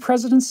primary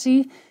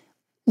presidency.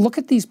 Look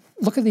at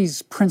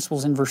these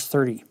principles in verse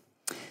 30.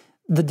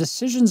 The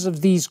decisions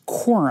of these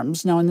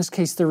quorums, now in this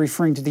case they're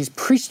referring to these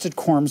priesthood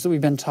quorums that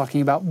we've been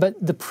talking about, but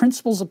the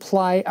principles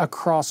apply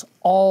across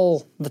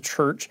all the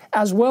church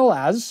as well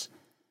as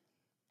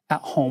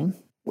at home.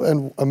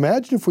 And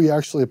imagine if we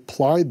actually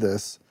applied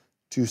this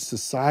to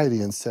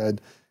society and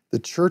said, the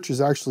church is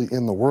actually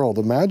in the world.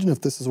 Imagine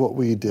if this is what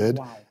we did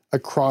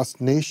across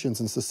nations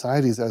and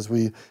societies as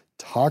we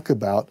talk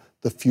about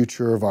the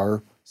future of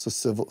our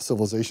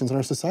civilizations and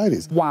our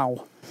societies.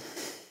 Wow.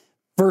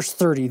 Verse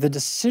 30, the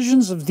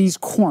decisions of these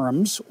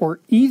quorums, or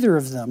either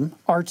of them,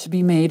 are to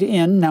be made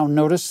in, now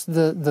notice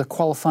the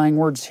qualifying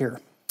words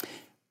here,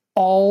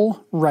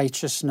 all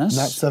righteousness.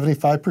 Not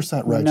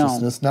 75%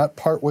 righteousness, not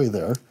partway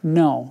there.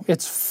 No,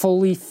 it's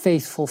fully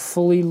faithful,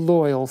 fully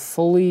loyal,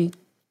 fully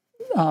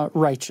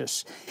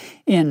righteous,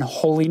 in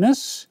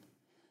holiness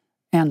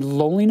and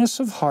lowliness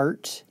of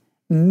heart,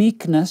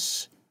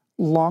 meekness,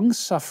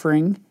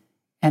 long-suffering,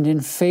 and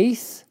in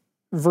faith,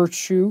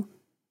 virtue,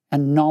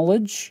 and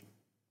knowledge,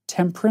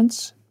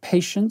 temperance,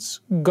 patience,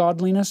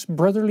 godliness,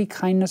 brotherly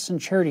kindness,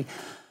 and charity.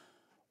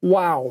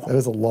 Wow. That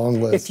is a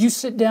long list. If you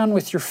sit down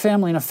with your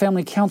family and a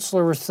family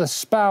counselor, with a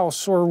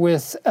spouse, or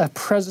with a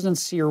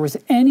presidency, or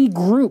with any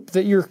group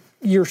that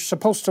you're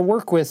supposed to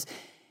work with,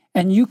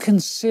 and you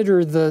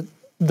consider the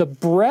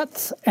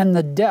breadth and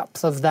the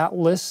depth of that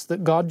list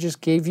that God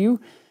just gave you,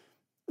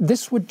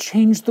 this would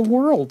change the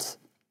world.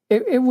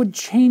 It would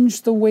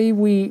change the way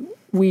we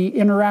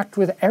interact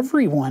with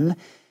everyone,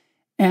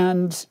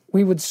 and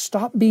we would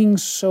stop being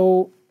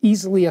so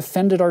easily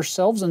offended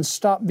ourselves and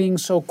stop being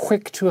so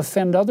quick to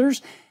offend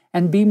others,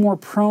 and be more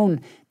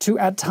prone to,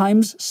 at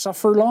times,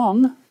 suffer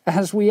long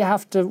as we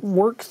have to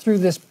work through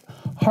this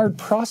hard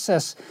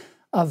process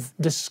of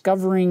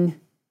discovering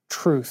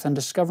truth and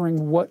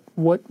discovering what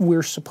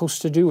we're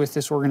supposed to do with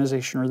this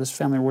organization or this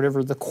family or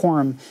whatever the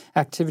quorum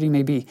activity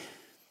may be.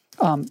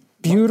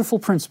 Beautiful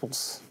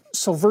principles.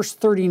 So verse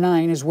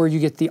 39 is where you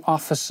get the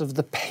office of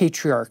the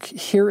patriarch.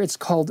 Here it's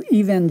called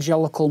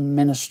evangelical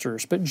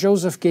ministers, but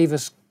Joseph gave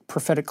us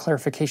prophetic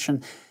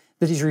clarification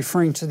that he's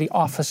referring to the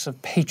office of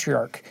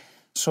patriarch.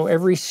 So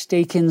every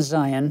stake in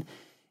Zion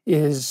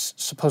is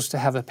supposed to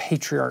have a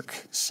patriarch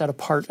set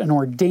apart and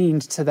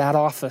ordained to that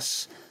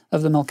office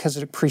of the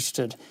Melchizedek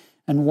priesthood.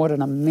 And what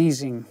an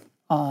amazing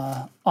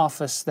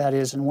office that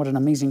is, and what an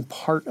amazing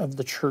part of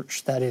the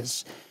church that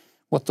is,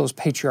 what those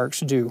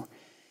patriarchs do.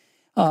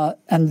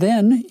 And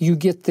then you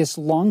get this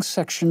long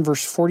section,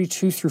 verse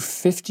 42 through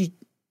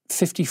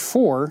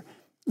 54,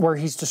 where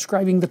he's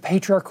describing the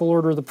patriarchal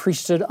order of the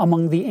priesthood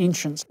among the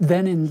ancients.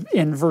 Then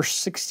in verse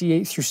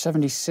 68 through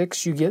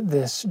 76, you get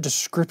this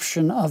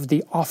description of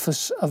the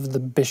office of the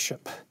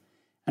bishop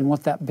and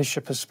what that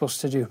bishop is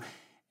supposed to do.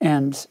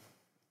 And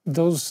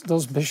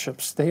those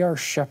bishops, they are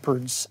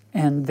shepherds,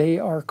 and they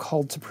are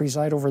called to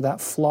preside over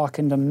that flock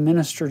and to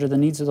minister to the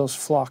needs of those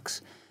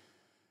flocks.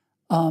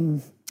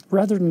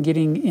 Rather than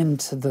getting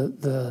into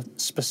the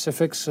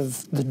specifics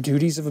of the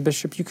duties of a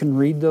bishop, you can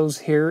read those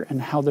here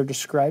and how they're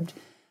described.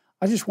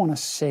 I just want to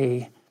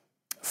say,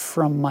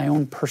 from my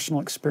own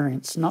personal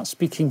experience, not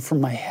speaking from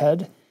my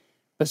head,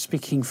 but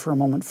speaking for a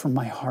moment from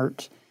my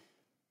heart,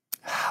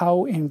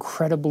 how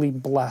incredibly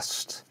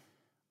blessed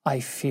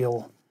I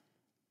feel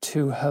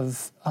to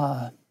have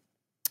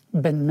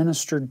been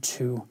ministered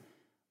to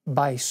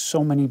by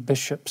so many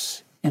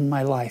bishops in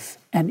my life,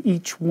 and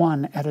each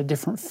one at a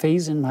different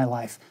phase in my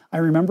life. I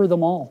remember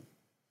them all.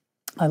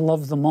 I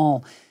love them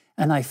all.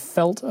 And I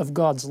felt of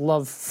God's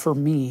love for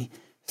me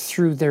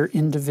through their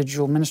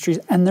individual ministries.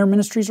 And their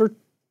ministries are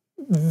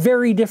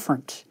very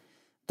different.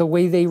 The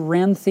way they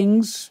ran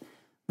things,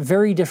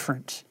 very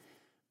different.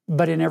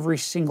 But in every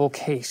single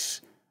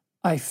case,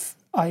 I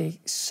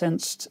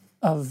sensed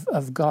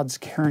of God's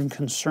care and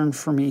concern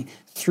for me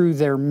through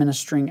their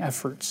ministering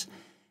efforts.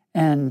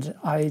 And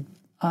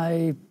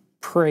I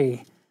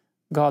pray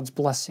God's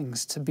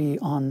blessings to be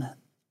on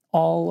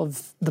all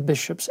of the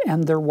bishops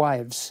and their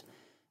wives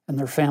and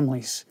their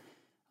families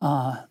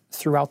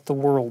throughout the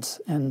world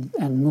and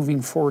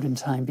moving forward in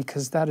time,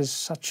 because that is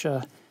such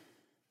a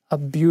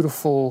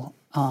beautiful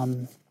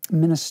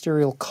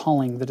ministerial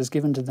calling that is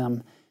given to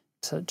them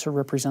to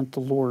represent the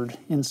Lord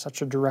in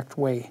such a direct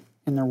way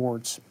in their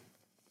wards.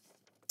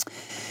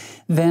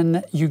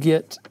 Then you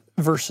get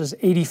verses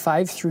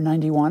 85 through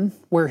 91,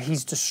 where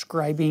he's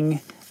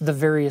describing the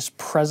various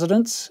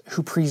presidents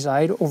who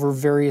preside over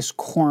various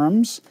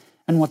quorums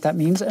and what that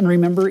means. And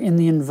remember, in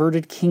the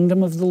inverted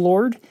kingdom of the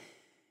Lord,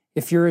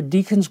 if you're a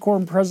deacon's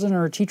quorum president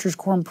or a teacher's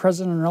quorum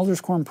president or an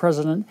elder's quorum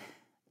president,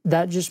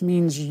 that just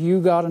means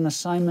you got an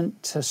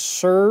assignment to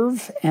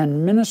serve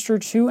and minister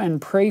to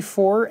and pray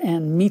for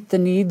and meet the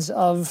needs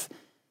of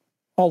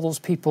all those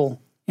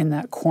people in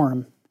that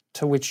quorum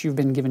to which you've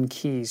been given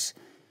keys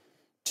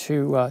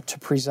to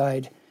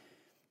preside.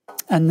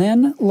 And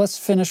then let's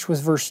finish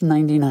with verse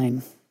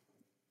 99.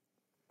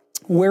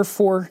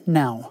 Wherefore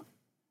now,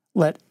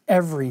 let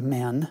every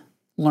man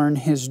learn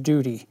his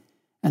duty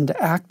and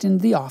to act in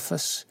the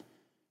office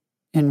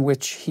in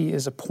which he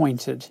is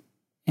appointed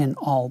in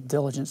all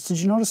diligence. Did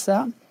you notice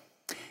that?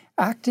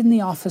 Act in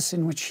the office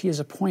in which he is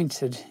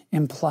appointed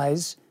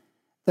implies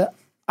that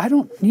I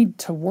don't need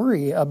to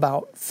worry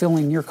about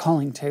filling your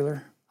calling,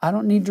 Taylor. I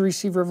don't need to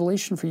receive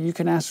revelation for you. You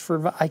can ask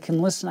for, I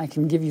can listen, I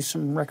can give you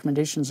some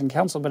recommendations and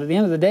counsel, but at the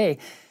end of the day,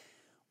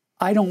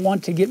 I don't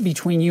want to get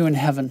between you and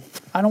heaven.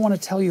 I don't want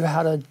to tell you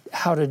how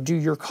to do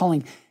your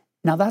calling.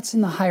 Now that's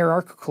in the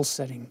hierarchical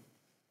setting.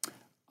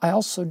 I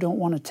also don't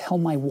want to tell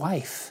my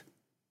wife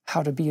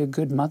how to be a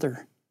good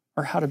mother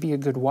or how to be a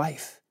good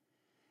wife.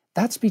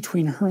 That's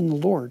between her and the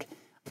Lord.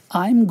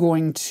 I'm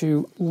going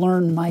to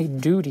learn my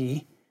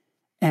duty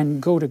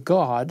and go to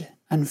God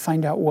and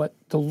find out what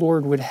the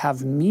Lord would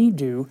have me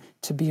do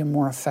to be a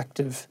more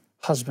effective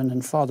husband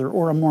and father,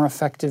 or a more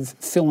effective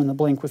fill in the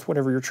blank with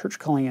whatever your church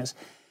calling is.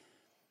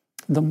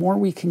 The more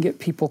we can get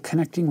people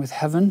connecting with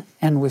heaven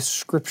and with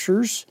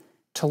scriptures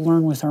to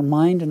learn with our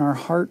mind and our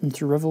heart and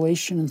through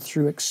revelation and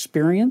through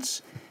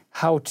experience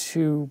how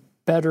to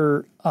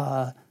better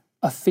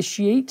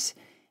officiate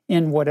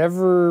in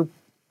whatever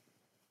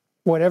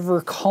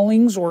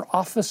callings or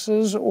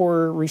offices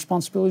or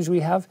responsibilities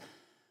we have,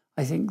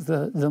 I think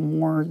the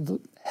more the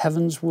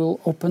heavens will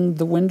open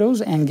the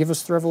windows and give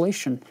us the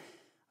revelation.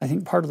 I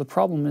think part of the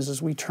problem is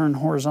as we turn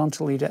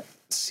horizontally to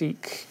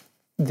seek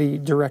the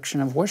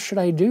direction of what should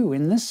I do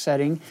in this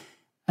setting,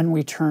 and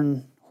we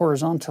turn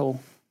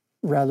horizontal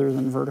rather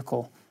than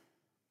vertical.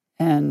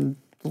 And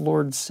the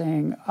Lord's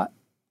saying,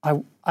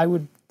 I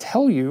would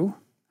tell you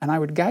and I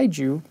would guide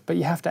you, but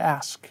you have to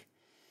ask.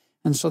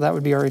 And so that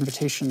would be our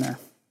invitation there.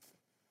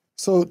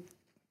 So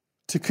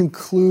to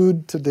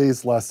conclude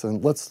today's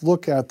lesson, let's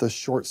look at the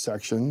short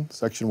section,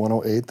 section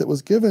 108, that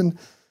was given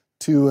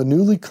to a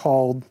newly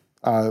called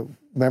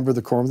member of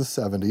the Quorum of the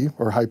 70,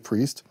 or high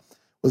priest,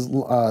 was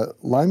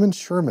Lyman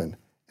Sherman.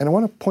 And I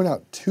want to point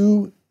out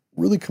two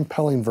really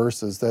compelling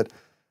verses that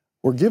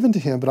were given to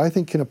him, but I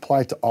think can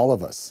apply to all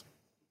of us.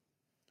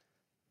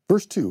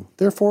 Verse 2,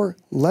 therefore,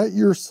 let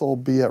your soul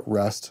be at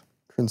rest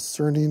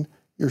concerning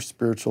your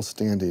spiritual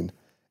standing,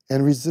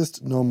 and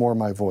resist no more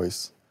my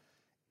voice.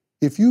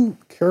 If you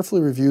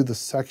carefully review the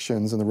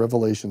sections and the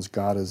revelations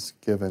God has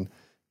given,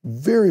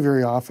 very,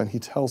 very often he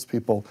tells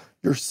people,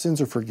 your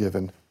sins are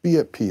forgiven, be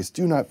at peace,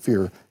 do not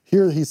fear.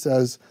 Here he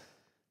says,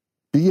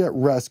 be at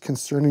rest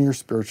concerning your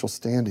spiritual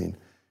standing.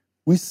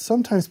 We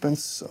sometimes spend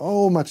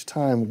so much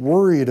time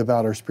worried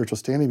about our spiritual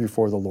standing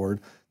before the Lord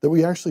that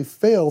we actually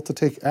fail to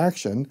take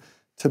action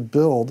to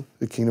build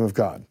the kingdom of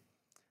God.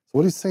 So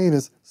what he's saying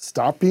is,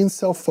 stop being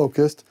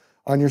self-focused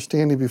on your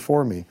standing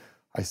before me.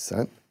 I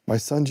sent my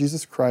son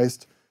Jesus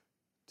Christ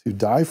to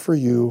die for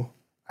you.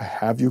 I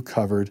have you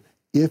covered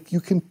if you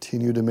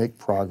continue to make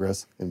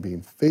progress in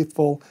being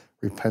faithful,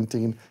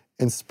 repenting,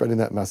 and spreading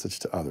that message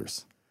to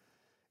others.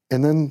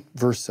 And then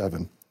verse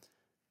 7,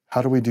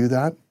 how do we do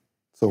that?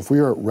 So if we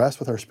are at rest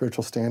with our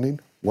spiritual standing,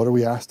 what are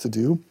we asked to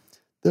do?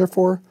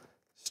 Therefore,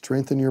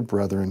 strengthen your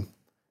brethren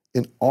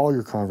in all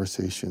your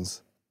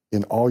conversations,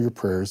 in all your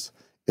prayers,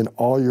 in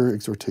all your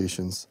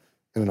exhortations,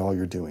 and in all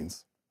your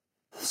doings.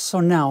 So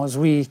now, as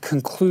we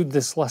conclude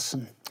this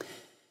lesson,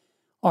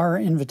 our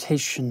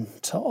invitation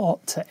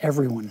to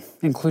everyone,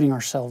 including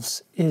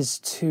ourselves, is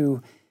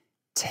to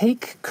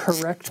take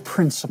correct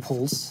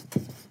principles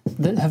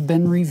that have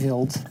been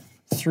revealed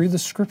through the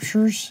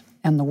scriptures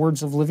and the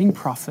words of living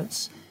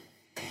prophets,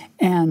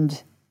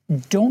 and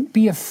don't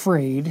be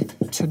afraid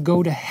to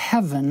go to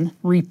heaven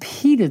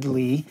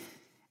repeatedly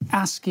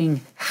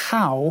asking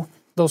how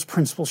those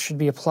principles should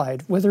be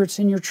applied, whether it's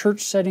in your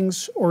church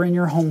settings or in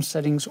your home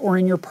settings or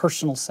in your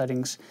personal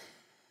settings.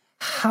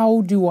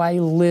 How do I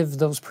live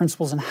those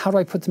principles and how do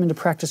I put them into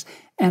practice?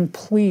 And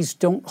please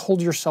don't hold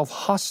yourself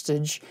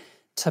hostage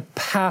to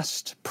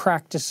past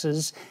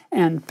practices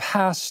and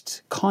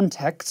past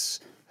contexts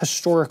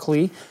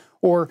historically,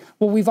 or,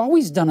 well, we've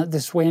always done it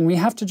this way and we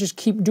have to just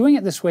keep doing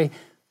it this way.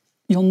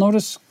 You'll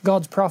notice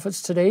God's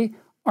prophets today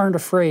aren't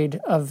afraid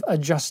of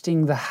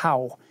adjusting the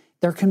how,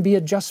 There can be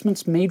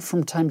adjustments made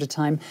from time to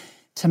time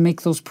to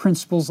make those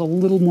principles a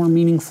little more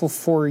meaningful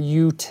for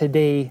you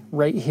today,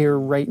 right here,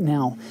 right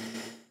now.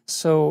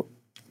 So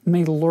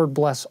may the Lord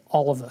bless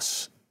all of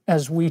us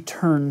as we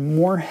turn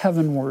more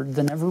heavenward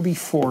than ever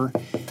before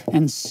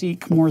and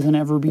seek more than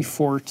ever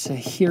before to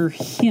hear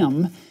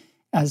Him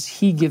as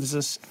He gives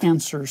us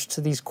answers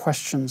to these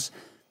questions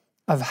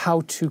of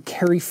how to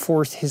carry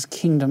forth His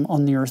kingdom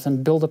on the earth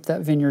and build up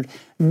that vineyard,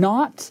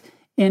 not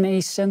in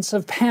a sense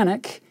of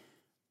panic,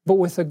 but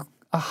with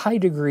a high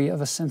degree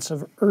of a sense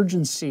of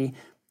urgency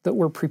that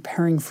we're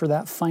preparing for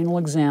that final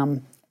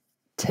exam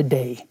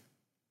today.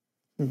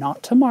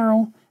 Not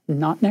tomorrow,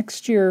 not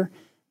next year,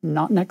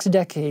 not next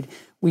decade.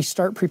 We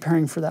start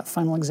preparing for that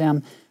final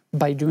exam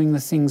by doing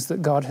the things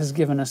that God has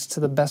given us to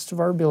the best of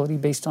our ability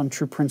based on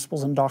true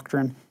principles and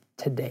doctrine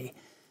today.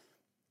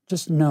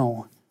 Just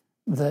know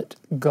that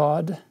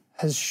God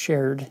has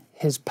shared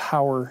His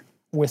power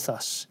with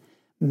us.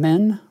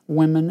 Men,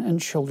 women, and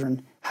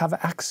children have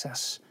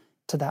access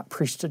to that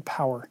priesthood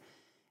power.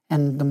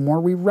 And the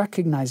more we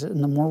recognize it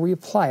and the more we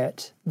apply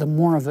it, the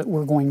more of it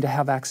we're going to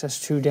have access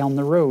to down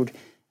the road,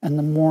 and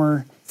the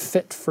more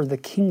fit for the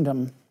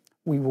kingdom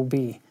we will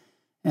be,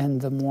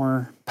 and the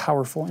more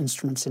powerful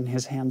instruments in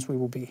His hands we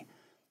will be.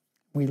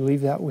 We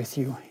leave that with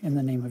you in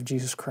the name of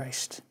Jesus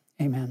Christ.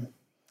 Amen.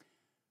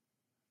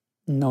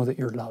 Know that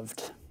you're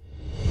loved.